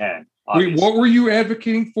killing a hen. Obviously. Wait, what were you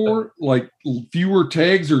advocating for? Like fewer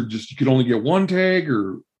tags, or just you could only get one tag,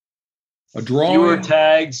 or a draw? Fewer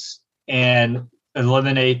tags and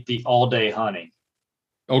eliminate the all-day hunting.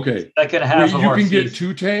 Okay. Second half of our season, get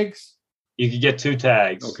 2 tags? You can get 2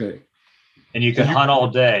 tags. Okay. And you can hunt all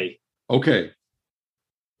day. Okay.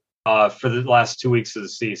 For the last 2 weeks of the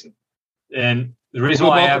season. And the reason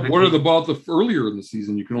why about the earlier in the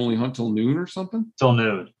season? You can only hunt till noon or something? Till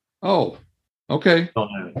noon. Oh, okay. Till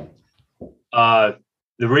noon.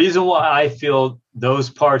 The reason why I feel those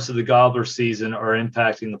parts of the gobbler season are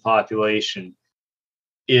impacting the population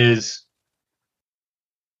is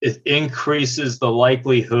it increases the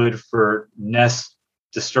likelihood for nest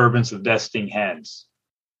disturbance of nesting hens.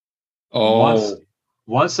 Oh.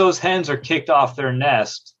 Once those hens are kicked off their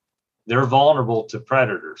nest, they're vulnerable to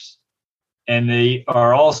predators. And they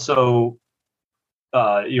are also,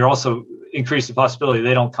 you're also increasing the possibility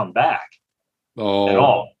they don't come back at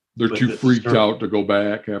all. They're too freaked out to go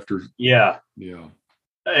back after. Yeah. Yeah.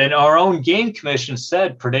 And our own Game Commission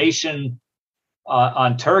said predation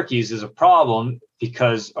on turkeys is a problem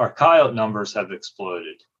because our coyote numbers have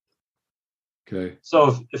exploded. Okay.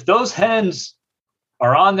 So if those hens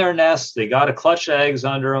are on their nests, they got a clutch of eggs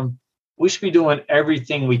under them, we should be doing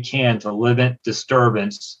everything we can to limit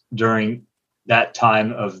disturbance during that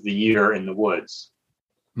time of the year in the woods.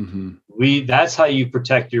 Mm-hmm. That's how you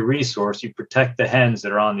protect your resource. You protect the hens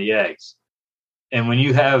that are on the eggs. And when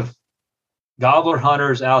you have gobbler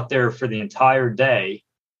hunters out there for the entire day,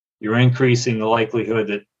 you're increasing the likelihood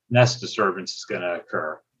that nest disturbance is going to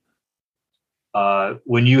occur.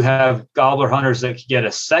 When you have gobbler hunters that can get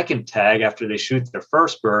a second tag after they shoot their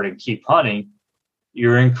first bird and keep hunting,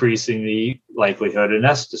 you're increasing the likelihood of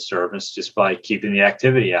nest disturbance just by keeping the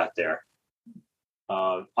activity out there.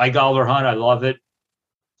 I gobbler hunt. I love it.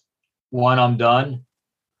 One, I'm done.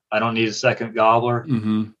 I don't need a second gobbler.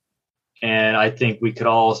 Mm-hmm. And I think we could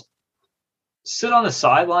all sit on the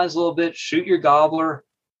sidelines a little bit, shoot your gobbler.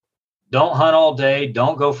 Don't hunt all day.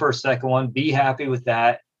 Don't go for a second one. Be happy with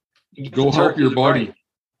that. Go help your buddy.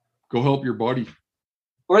 Go help your buddy.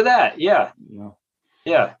 Or that, yeah.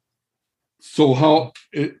 Yeah. So how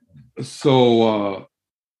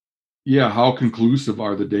conclusive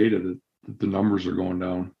are the data that the numbers are going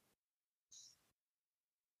down?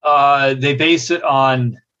 They base it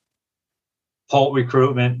on poult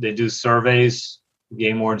recruitment. They do surveys.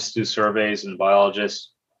 Game wardens do surveys and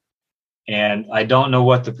biologists. And I don't know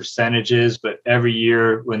what the percentage is, but every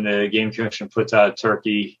year when the Game Commission puts out a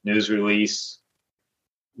turkey news release,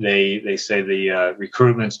 they say the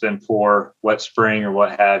recruitment's been poor, wet spring or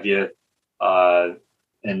what have you, and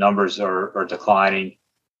numbers are declining.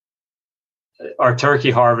 Our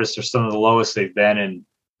turkey harvests are some of the lowest they've been in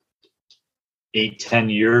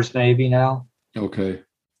 8-10 years maybe now. Okay.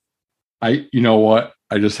 You know what?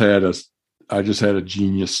 I just had a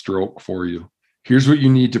genius stroke for you. Here's what you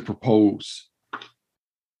need to propose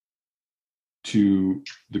to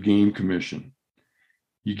the Game Commission.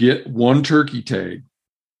 You get one turkey tag,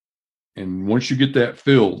 and once you get that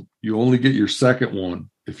filled, you only get your second one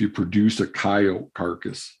if you produce a coyote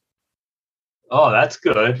carcass. Oh, that's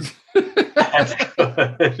good. That's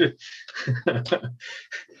good.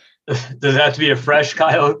 Does it have to be a fresh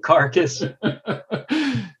coyote carcass?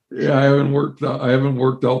 Yeah, I haven't worked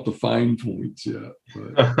out the fine points yet.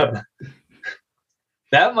 But.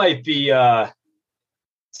 That might be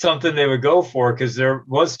something they would go for, because there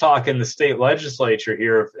was talk in the state legislature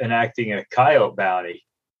here of enacting a coyote bounty.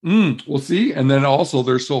 We'll see. And then also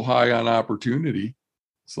they're so high on opportunity.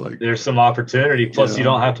 It's like there's some opportunity. Plus, you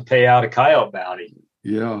don't have to pay out a coyote bounty.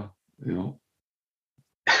 Yeah.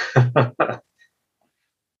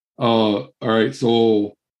 All right. So,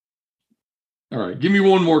 all right. Give me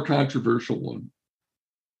one more controversial one.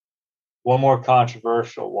 One more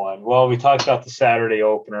controversial one. Well, we talked about the Saturday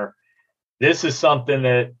opener. This is something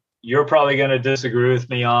that you're probably going to disagree with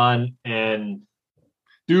me on. And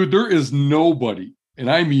dude, there is nobody, and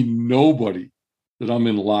I mean nobody, that I'm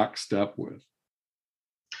in lockstep with.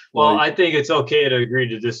 Well, I think it's okay to agree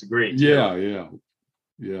to disagree. Yeah.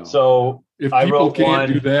 So if people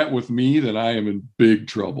can't do that with me, then I am in big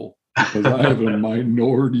trouble, because I have a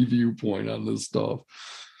minority viewpoint on this stuff.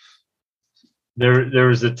 There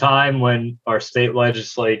was a time when our state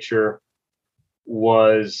legislature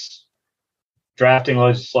was drafting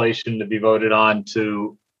legislation to be voted on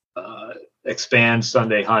to expand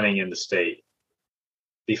Sunday hunting in the state.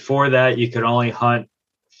 Before that, you could only hunt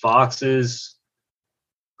foxes,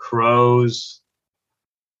 crows,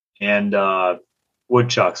 and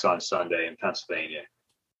woodchucks on Sunday in Pennsylvania,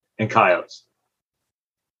 and coyotes.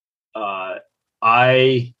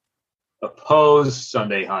 I opposed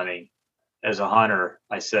Sunday hunting. As a hunter,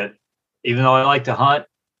 I said, even though I like to hunt,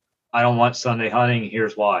 I don't want Sunday hunting.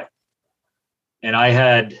 Here's why. And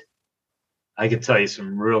I could tell you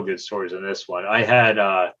some real good stories on this one. I had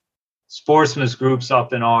sportsmen's groups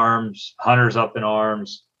up in arms, hunters up in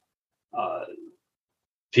arms.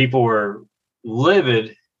 People were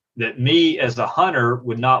livid that me as a hunter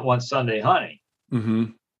would not want Sunday hunting. Mm-hmm.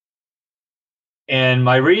 And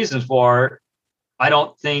my reasons were, I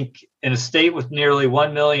don't think in a state with nearly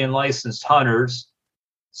 1 million licensed hunters,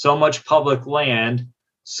 so much public land,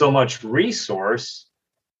 so much resource,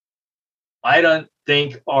 I don't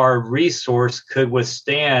think our resource could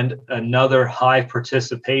withstand another high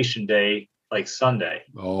participation day like Sunday.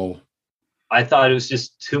 Oh, I thought it was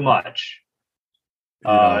just too much.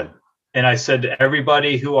 Yeah. And I said to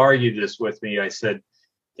everybody who argued this with me, I said,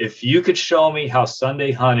 if you could show me how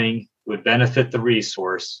Sunday hunting would benefit the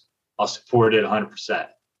resource, I'll support it 100%.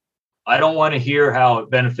 I don't want to hear how it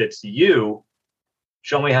benefits you.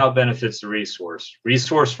 Show me how it benefits the resource.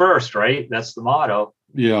 Resource first, right? That's the motto.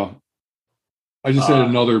 Yeah. I just had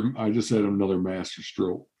another master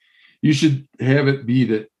stroke. You should have it be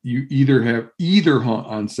that you either hunt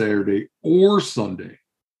on Saturday or Sunday.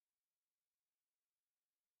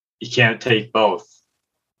 You can't take both.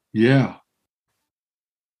 Yeah.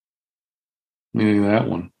 Meaning that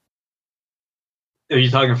one. Are you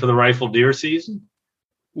talking for the rifle deer season?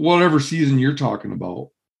 Whatever season you're talking about.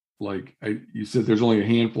 Like you said, there's only a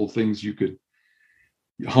handful of things you could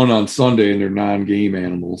hunt on Sunday and they're non-game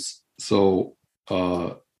animals. So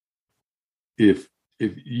if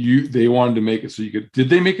they wanted to make it so you could, did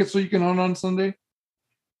they make it so you can hunt on Sunday?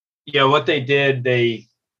 Yeah, what they did, they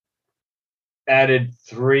added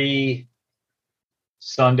 3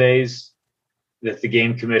 Sundays that the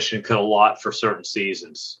game commission could allot for certain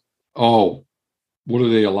seasons. Oh, what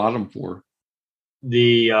do they allot them for?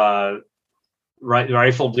 The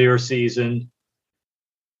rifle deer season,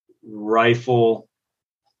 rifle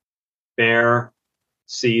bear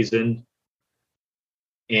season,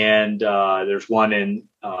 and there's one in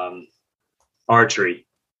archery.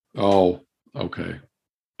 Oh, okay.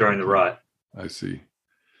 During the rut. I see.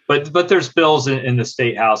 But there's bills in the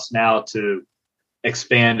state house now to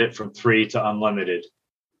expand it from 3 to unlimited.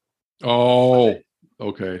 Oh,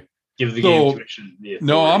 okay. Give the game commission the authority.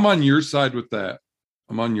 No, I'm on your side with that.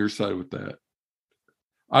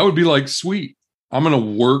 I would be like, sweet. I'm going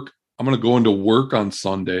to go into work on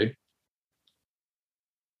Sunday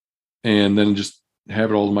and then just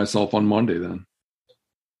have it all to myself on Monday then.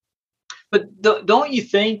 But don't you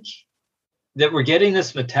think that we're getting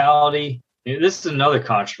this mentality? This is another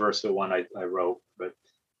controversial one I wrote, but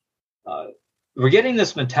we're getting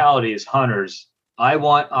this mentality as hunters. I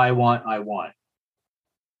want.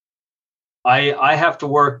 I have to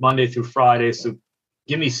work Monday through Friday, so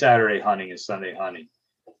give me Saturday hunting and Sunday hunting.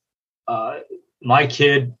 My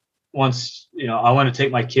kid wants, I want to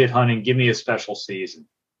take my kid hunting. Give me a special season.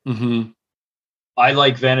 Mm-hmm. I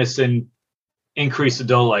like venison. Increase the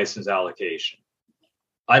doe license allocation.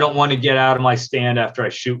 I don't want to get out of my stand after I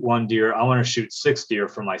shoot 1 deer. I want to shoot 6 deer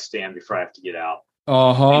from my stand before I have to get out.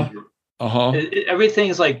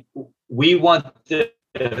 Everything's like, we want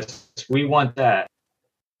this, we want that.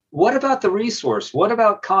 What about the resource? What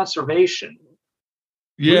about conservation?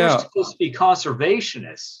 Yeah. We're supposed to be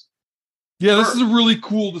conservationists. Yeah, this is a really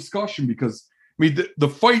cool discussion because, I mean, the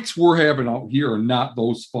fights we're having out here are not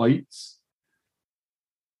those fights.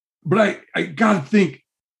 But I got to think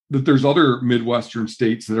that there's other Midwestern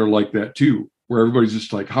states that are like that too, where everybody's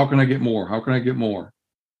just like, how can I get more? How can I get more?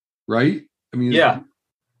 Right? I mean, yeah.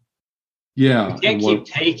 You can't keep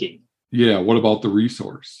taking. Yeah. What about the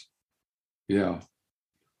resource? Yeah.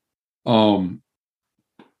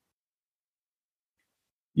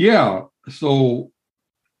 Yeah. So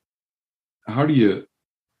how do you,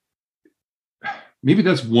 maybe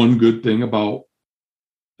that's one good thing about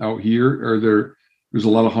out here, or there's a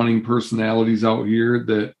lot of hunting personalities out here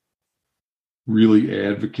that really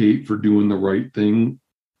advocate for doing the right thing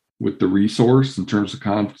with the resource in terms of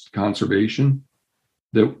conservation,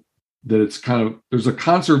 that it's kind of, there's a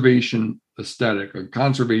conservation aesthetic, a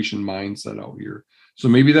conservation mindset out here. So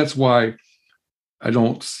maybe that's why I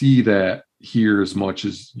don't see that here as much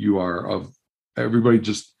as you are, of everybody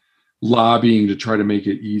just lobbying to try to make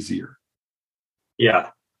it easier. Yeah.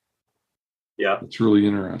 It's really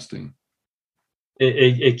interesting.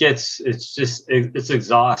 It's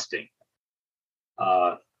exhausting.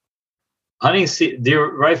 Hunting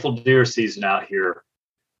rifle deer season out here.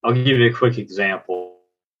 I'll give you a quick example.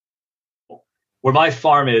 Where my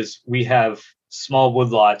farm is, we have small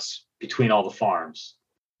woodlots between all the farms.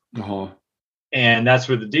 Uh-huh. And that's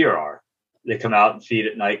where the deer are. They come out and feed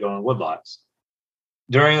at night, go in woodlots.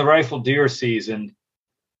 During the rifle deer season,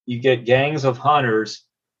 you get gangs of hunters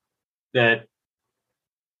that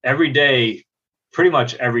pretty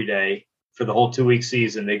much every day for the whole 2-week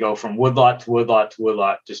season, they go from woodlot to woodlot to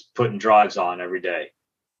woodlot, just putting drives on every day.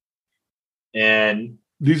 And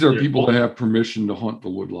these are people that have permission to hunt the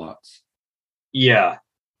woodlots. Yeah.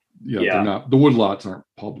 They're not, the woodlots aren't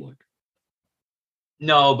public.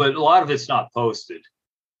 No, but a lot of it's not posted.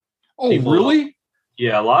 Oh, really?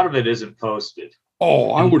 Yeah, a lot of it isn't posted.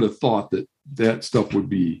 Oh, I would have thought that stuff would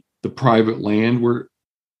be the private land where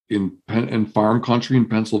in farm country in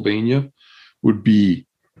Pennsylvania would be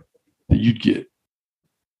that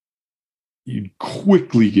you'd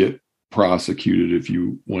quickly get prosecuted if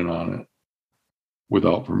you went on it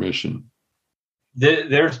without permission.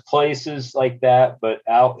 There's places like that, but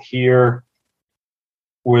out here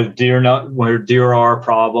where deer are a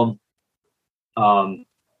problem,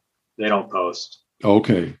 they don't post.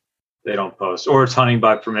 Okay. They don't post, or it's hunting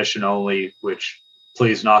by permission only, which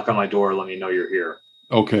please knock on my door. Let me know you're here.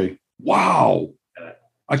 Okay. Wow.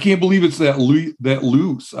 I can't believe it's that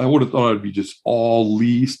loose. I would have thought it'd be just all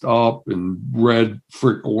leased up and red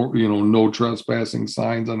no trespassing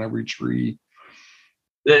signs on every tree.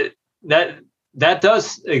 That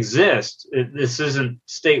does exist. This isn't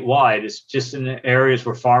statewide. It's just in the areas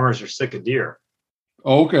where farmers are sick of deer.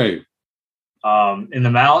 Okay. In the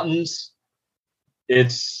mountains,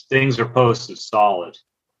 things are posted solid.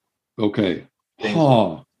 Okay.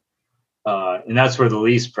 Huh. And that's where the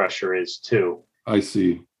least pressure is too. I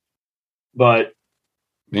see. But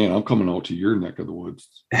man, I'm coming out to your neck of the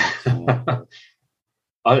woods.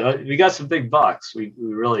 We got some big bucks. We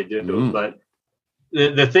really do. But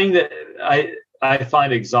the thing that I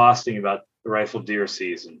find exhausting about the rifle deer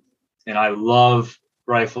season, and I love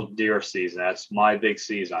rifle deer season. That's my big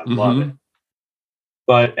season. I love it.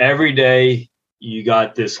 But every day you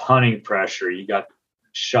got this hunting pressure. You got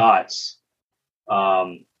shots.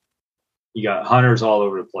 You got hunters all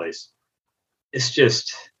over the place. It's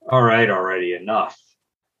just, all right, already enough.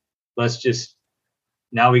 Let's just,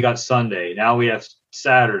 now we got Sunday. Now we have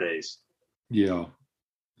Saturdays. Yeah.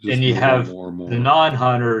 And you have the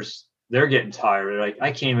non-hunters, they're getting tired. They're like,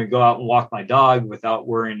 I can't even go out and walk my dog without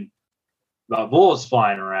worrying about bullets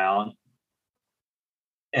flying around.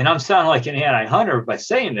 And I'm sounding like an anti-hunter by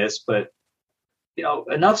saying this, but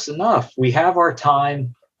enough's enough. We have our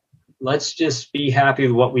time. Let's just be happy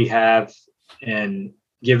with what we have and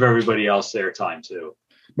give everybody else their time too.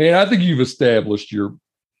 Man, I think you've established your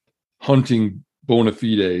hunting bona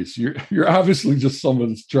fides. You're obviously just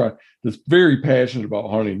someone that's very passionate about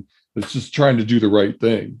hunting, that's just trying to do the right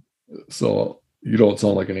thing. So you don't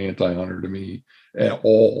sound like an anti-hunter to me at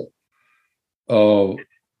all.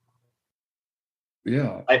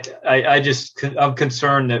 Yeah. I'm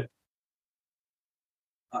concerned that,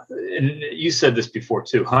 and you said this before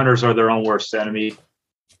too, hunters are their own worst enemy.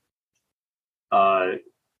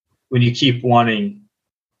 When you keep wanting,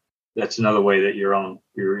 that's another way that you're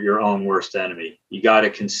your own worst enemy. You got to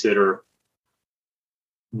consider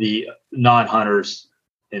the non-hunters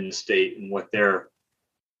in the state and what their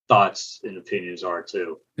thoughts and opinions are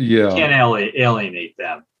too. Yeah. You can't alienate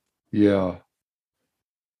them. Yeah.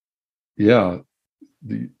 Yeah.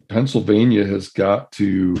 The Pennsylvania has got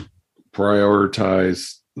to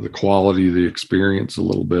prioritize the quality of the experience a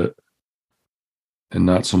little bit and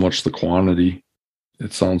not so much the quantity,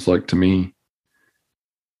 it sounds like to me.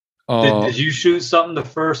 Did you shoot something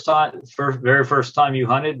the very first time you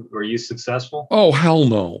hunted? Were you successful? Oh, hell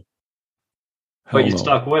no. But you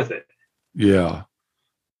stuck with it. Yeah.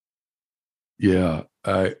 Yeah.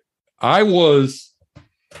 I was,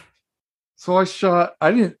 so I shot,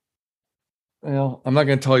 I'm not going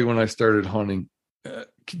to tell you when I started hunting.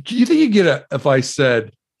 Do you think you get if I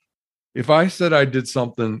said I did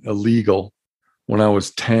something illegal when I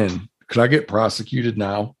was 10, could I get prosecuted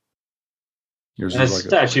now? That's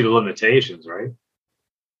statute of limitations, right?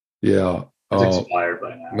 Yeah. It's expired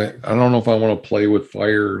by now. I don't know if I want to play with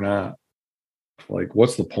fire or not. Like,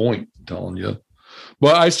 what's the point? I'm telling you.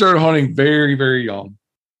 But I started hunting very, very young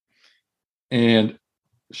and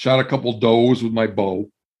shot a couple does with my bow.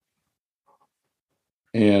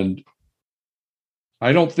 And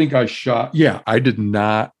I don't think I shot. Yeah, I did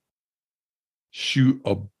not shoot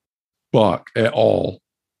a buck at all.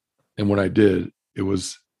 And when I did,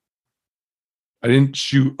 I didn't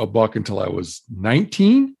shoot a buck until I was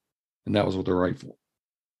 19, and that was with a rifle.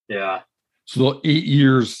 Yeah. So 8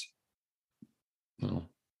 years,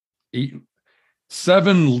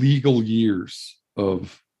 7 legal years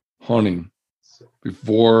of hunting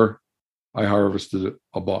before I harvested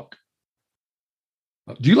a buck.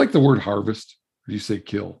 Do you like the word harvest? Or do you say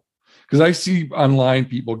kill? Because I see online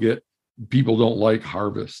people don't like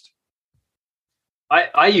harvest.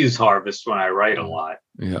 I use harvest when I write a lot.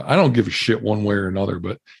 Yeah, I don't give a shit one way or another,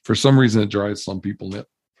 but for some reason it drives some people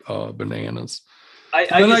bananas.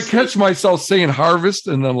 I catch myself saying harvest,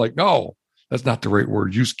 and I'm like, no, that's not the right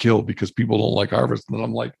word. Use kill because people don't like harvest. And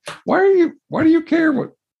I'm like, why do you care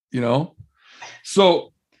what,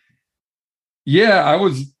 So yeah,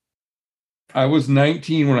 I was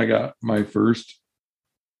 19 when I got my first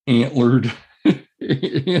antlered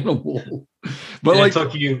animal. But it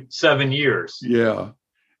took you 7 years. Yeah.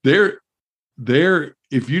 There,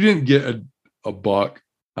 if you didn't get a buck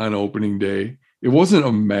on opening day, it wasn't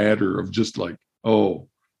a matter of just like, oh,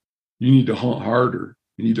 you need to hunt harder.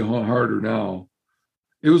 You need to hunt harder now.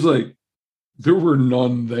 It was like there were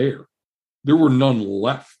none there. There were none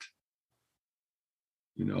left.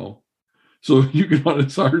 So you can hunt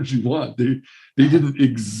as hard as you want. They didn't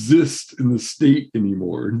exist in the state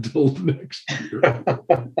anymore until next year.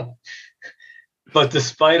 But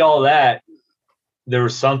despite all that, there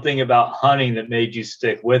was something about hunting that made you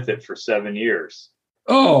stick with it for 7 years.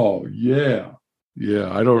 Oh, yeah.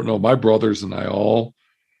 Yeah, I don't know. My brothers and I all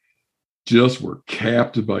just were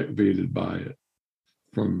captivated by it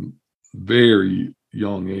from very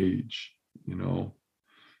young age,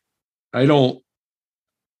 I don't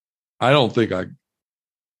think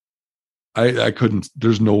I couldn't,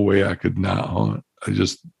 there's no way I could not hunt.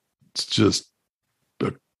 It's just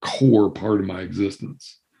the core part of my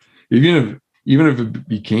existence. Even even if it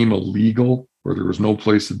became illegal or there was no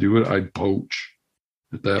place to do it, I'd poach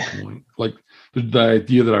at that point. Like the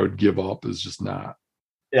idea that I would give up is just not.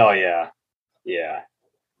 Oh yeah, yeah.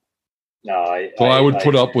 No, So I would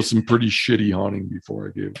put up with some pretty shitty hunting before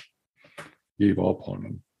I gave up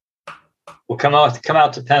hunting. Well, come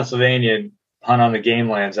out to Pennsylvania and hunt on the game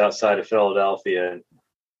lands outside of Philadelphia.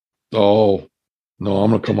 Oh no,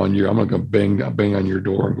 I'm gonna come on I'm gonna bang on your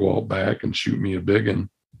door and go out back and shoot me a big one.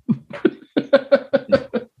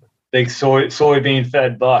 Big soybean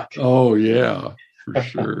fed buck. Oh yeah, for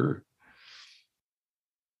sure.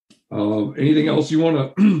 Anything else you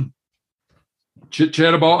want to chit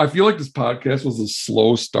chat about? I feel like this podcast was a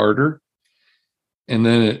slow starter, and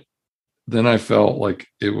then I felt like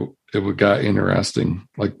it got interesting.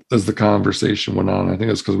 Like as the conversation went on, I think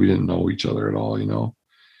it's because we didn't know each other at all. You know.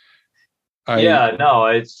 I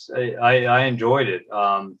enjoyed it.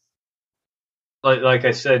 Like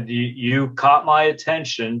I said, you caught my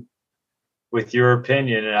attention with your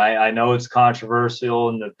opinion, and I know it's controversial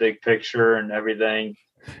in the big picture and everything,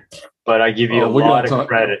 but I give you a lot of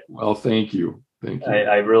credit. Well, thank you.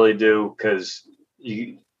 I really do, because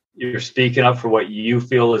you're speaking up for what you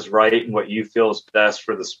feel is right and what you feel is best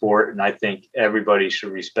for the sport, and I think everybody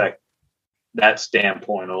should respect that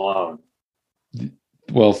standpoint alone.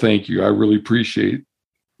 Well, thank you. I really appreciate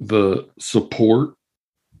the support.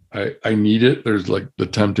 I need it. There's like the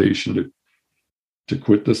temptation to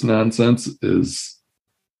quit this nonsense is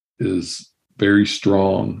very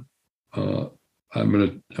strong. I'm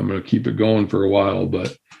gonna keep it going for a while,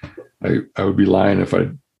 but I would be lying if I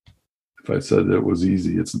said that it was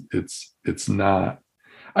easy. It's not.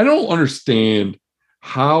 I don't understand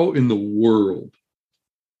how in the world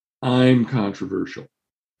I'm controversial.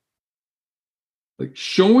 Like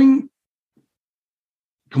showing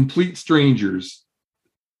complete strangers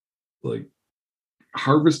like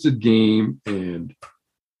harvested game and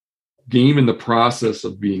game in the process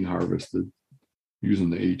of being harvested,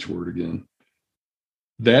 using the H word again.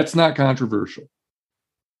 That's not controversial.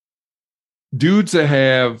 Dudes that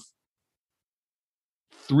have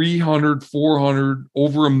 300, 400,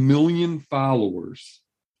 over 1 million followers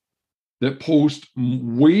that post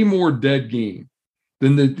way more dead game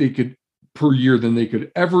than they could per year than they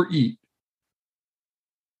could ever eat.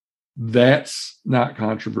 That's not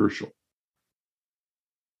controversial.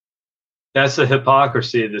 That's the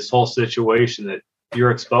hypocrisy of this whole situation that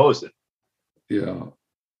you're exposing. Yeah.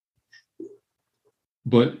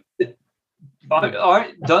 But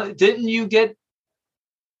didn't you get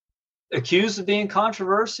accused of being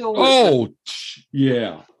controversial? Oh,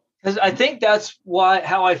 yeah. Because I think that's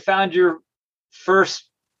how I found your first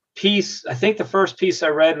piece. I think the first piece I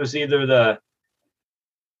read was either the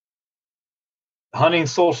hunting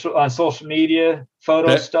on social media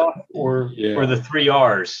photo stuff or the 3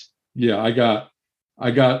 R's. Yeah, I got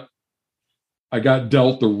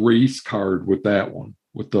dealt the race card with that one,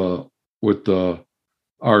 with the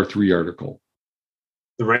R3 article.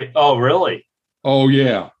 Oh, really? Oh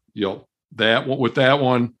yeah. Yep. That one, with that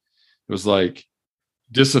one, it was like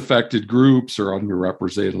disaffected groups or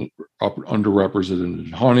underrepresented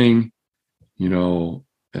in hunting, you know,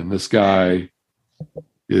 and this guy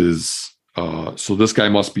is so this guy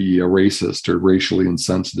must be a racist or racially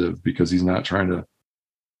insensitive because he's not trying to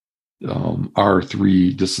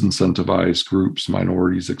R3 disincentivize groups,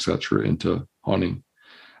 minorities, etc. into hunting.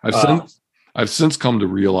 I've since come to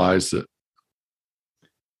realize that,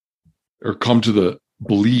 or come to the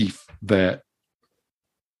belief that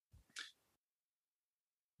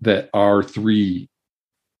R3,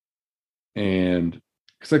 and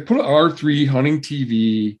because I put R3 hunting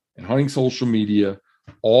TV and hunting social media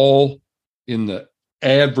all in the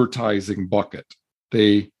advertising bucket.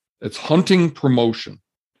 It's hunting promotion.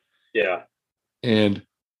 Yeah. And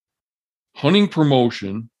hunting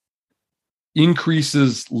promotion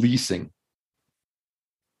increases leasing.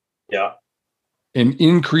 Yeah. And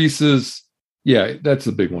increases, that's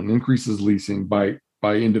a big one. Increases leasing by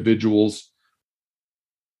individuals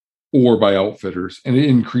or by outfitters. And it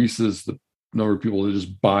increases the number of people that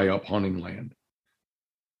just buy up hunting land.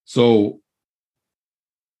 So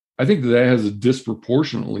I think that has a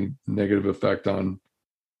disproportionately negative effect on,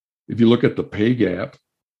 if you look at the pay gap,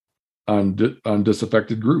 on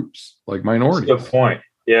disaffected grouts like minorities. That's a good point.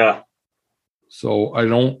 Yeah. So I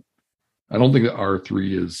don't think that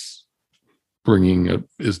R3 is going to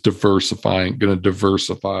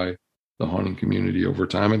diversify the hunting community over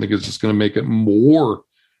time. I think it's just going to make it more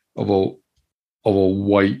of a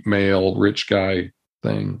white male rich guy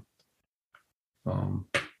thing. So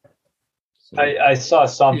I saw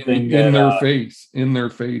something in their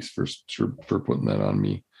face for putting that on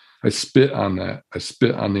me. I spit on that. I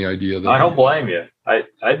spit on the idea that I don't blame you.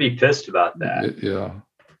 I'd be pissed about that. Yeah.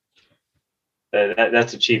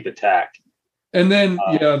 That's a cheap attack. And then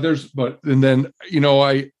other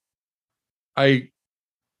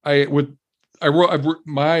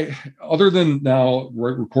than now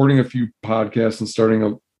recording a few podcasts and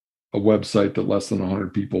starting a website that less than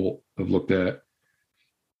 100 people have looked at.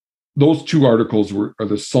 Those 2 articles are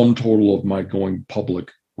the sum total of my going public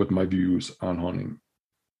with my views on hunting,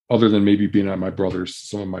 other than maybe being on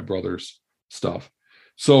some of my brother's stuff.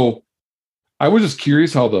 So I was just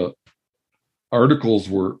curious how the articles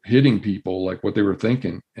were hitting people, like what they were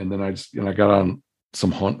thinking. And then I got on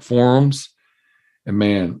some hunt forums, and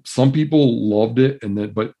man, some people loved it.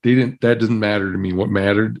 But that doesn't matter to me. What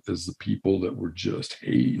mattered is the people that were just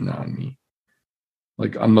hating on me.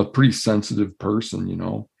 Like, I'm a pretty sensitive person,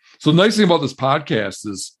 So the nice thing about this podcast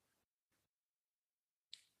is,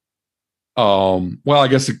 I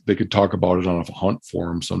guess they could talk about it on a hunt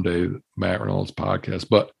forum someday, Matt Reynolds podcast,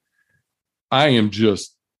 but I am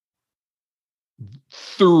just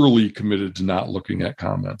thoroughly committed to not looking at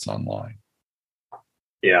comments online.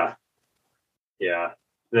 Yeah.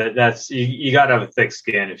 That's you got to have a thick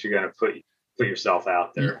skin if you're going to put yourself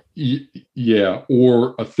out there. Yeah,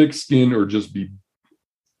 or a thick skin, or just be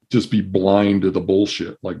blind to the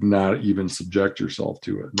bullshit, like not even subject yourself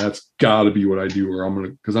to it. And that's got to be what I do, or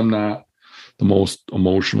because I'm not the most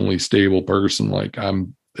emotionally stable person. Like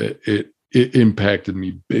it impacted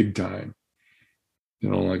me big time.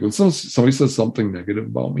 Like when somebody says something negative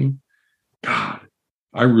about me, God,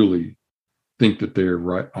 I really think that they're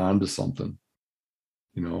right onto something,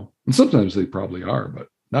 and sometimes they probably are, but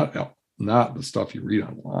not the stuff you read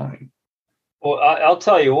online. Well, I'll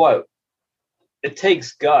tell you what, it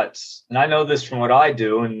takes guts. And I know this from what I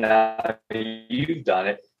do, and now you've done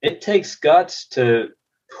it. It takes guts to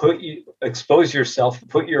expose yourself,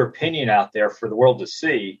 put your opinion out there for the world to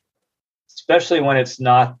see, especially when it's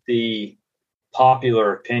not the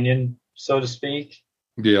popular opinion, so to speak.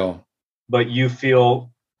 Yeah. But you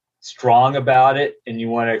feel strong about it and you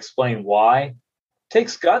want to explain why. It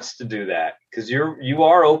takes guts to do that, because you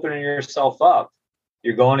are opening yourself up.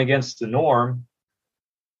 You're going against the norm.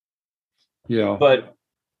 Yeah. But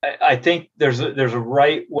I think there's a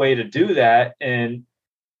right way to do that, and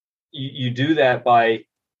you do that by,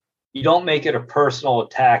 you don't make it a personal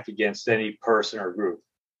attack against any person or group.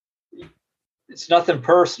 It's nothing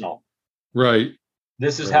personal. Right.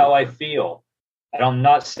 This is how I feel. And I'm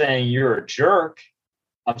not saying you're a jerk.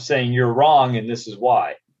 I'm saying you're wrong, and this is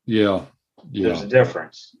why. Yeah. There's a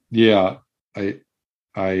difference. Yeah. That's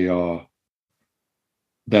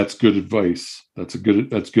good advice. That's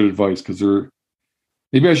good advice, because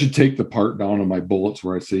maybe I should take the part down of my bullets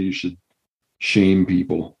where I say you should shame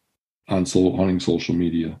people on hunting social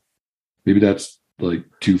media. Maybe that's like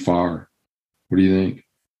too far. What do you think?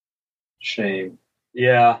 Shame.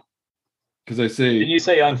 Yeah. Because I say, did you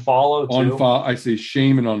say unfollow too? I say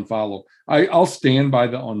shame and unfollow. I'll stand by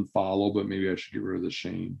the unfollow, but maybe I should get rid of the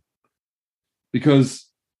shame, because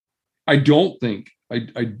I don't think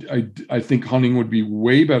I think hunting would be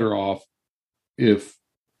way better off if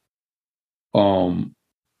the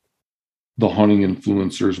hunting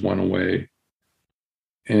influencers went away,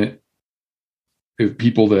 and if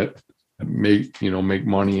people that make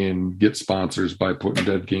money and get sponsors by putting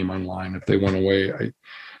dead game online, if they went away,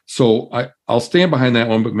 I'll stand behind that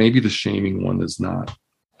one, but maybe the shaming one is a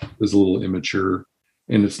little immature,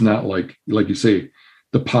 and it's not like you say,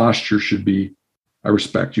 the posture should be, I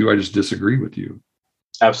respect you, I just disagree with you.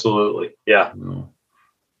 Absolutely. Yeah.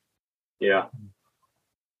 Yeah.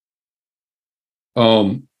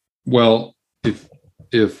 Well, if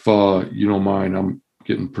you don't mind, I'm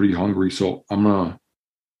getting pretty hungry, so I'm gonna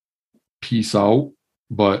peace out.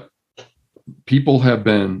 But people have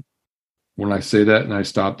been, when I say that and I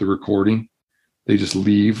stop the recording, they just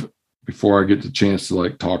leave before I get the chance to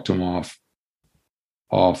talk to them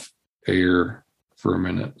off air for a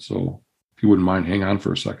minute. So if you wouldn't mind, hang on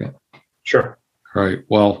for a second. Sure. All right.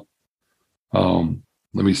 Well,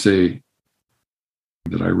 let me say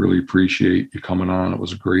that I really appreciate you coming on. It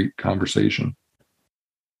was a great conversation.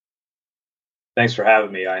 Thanks for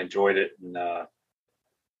having me. I enjoyed it, and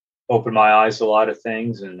opened my eyes to a lot of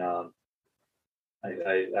things, and I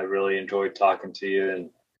really enjoyed talking to you and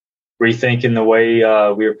rethinking the way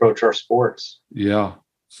we approach our sports. Yeah,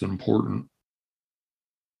 it's important.